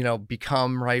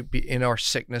become, right, in our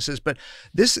sicknesses. But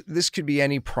this could be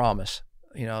any promise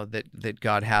that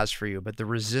God has for you, but the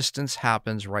resistance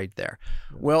happens right there.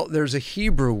 Well, there's a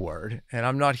Hebrew word, and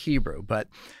I'm not Hebrew, but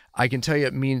I can tell you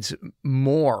it means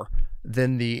more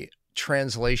than the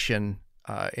translation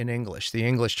in English. The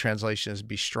English translation is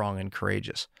be strong and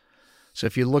courageous. So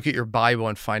if you look at your Bible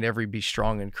and find every be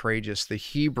strong and courageous, the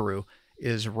Hebrew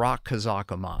is rak chazak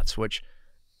amatz, which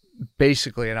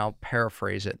basically, and I'll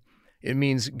paraphrase it, it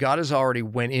means God has already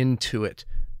went into it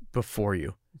before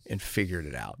you and figured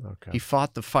it out. Okay. He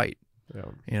fought the fight.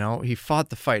 Yeah. He fought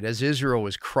the fight as Israel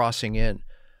was crossing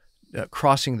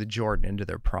the Jordan into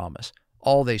their promise.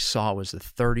 All they saw was the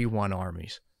 31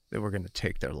 armies that were going to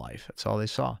take their life. That's all they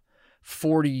saw.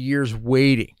 40 years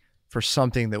waiting for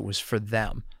something that was for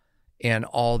them. And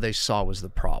all they saw was the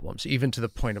problems, even to the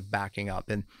point of backing up.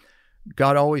 And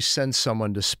God always sends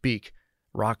someone to speak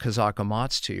rak chazak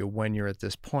amatz to you when you're at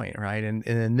this point, right? And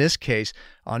in this case,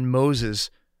 on Moses,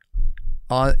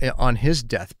 on his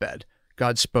deathbed,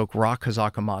 God spoke rak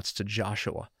chazak amatz to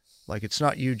Joshua. Like, it's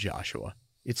not you, Joshua.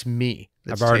 It's me.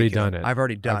 I've already done it. I've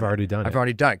already done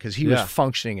it because he was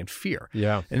functioning in fear.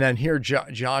 Yeah. And then here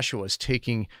Joshua is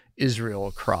taking Israel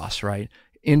across, right,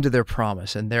 into their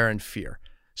promise, and they're in fear.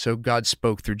 So God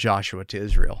spoke through Joshua to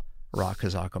Israel, rak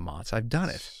chazak amatz. I've done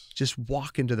it. Just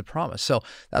walk into the promise. So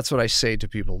that's what I say to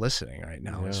people listening right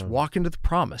now is walk into the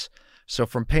promise. So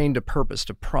from pain to purpose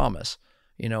to promise,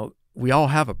 we all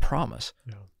have a promise,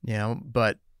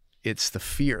 but it's the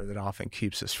fear that often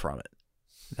keeps us from it.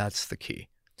 That's the key.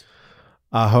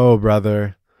 Aho,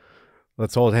 brother.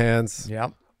 Let's hold hands.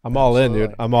 Yep. I'm all in,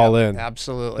 dude. I'm all in.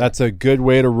 Absolutely. That's a good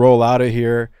way to roll out of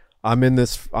here. I'm in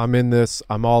this.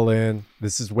 I'm all in.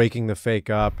 This is Waking the Fake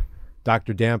Up.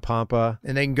 Dr. Dan Pompa.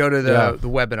 And they can go to the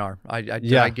webinar. I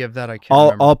give that? I can't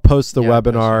remember. I'll post the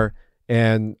webinar.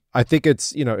 And I think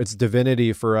it's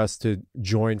divinity for us to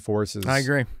join forces. I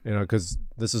agree. Because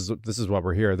this is what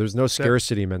we're here. There's no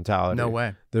scarcity mentality. No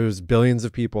way. There's billions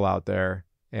of people out there,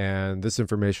 and this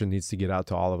information needs to get out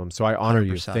to all of them. So I honor 100%.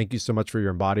 You. Thank you so much for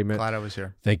your embodiment. Glad I was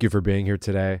here. Thank you for being here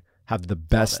today. Have the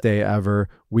best day ever.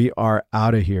 We are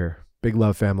out of here. Big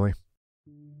love, family.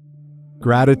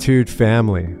 Gratitude,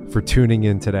 family, for tuning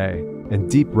in today,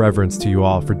 and deep reverence to you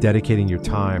all for dedicating your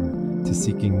time to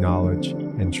seeking knowledge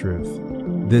and truth.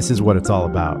 This is what it's all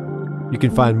about. You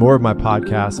can find more of my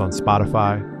podcasts on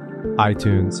Spotify,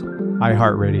 iTunes,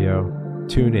 iHeartRadio,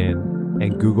 TuneIn,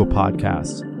 and Google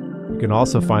Podcasts. You can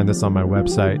also find this on my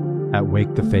website at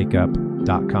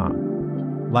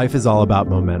wakethefakeup.com. Life is all about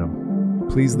momentum.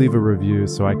 Please leave a review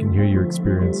so I can hear your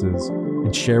experiences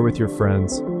and share with your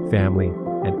friends, family,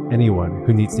 and anyone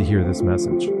who needs to hear this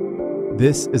message.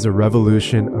 This is a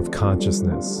revolution of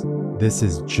consciousness. This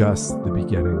is just the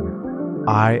beginning.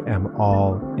 I am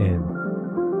all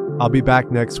in. I'll be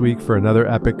back next week for another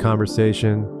epic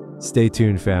conversation. Stay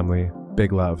tuned, family.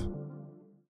 Big love.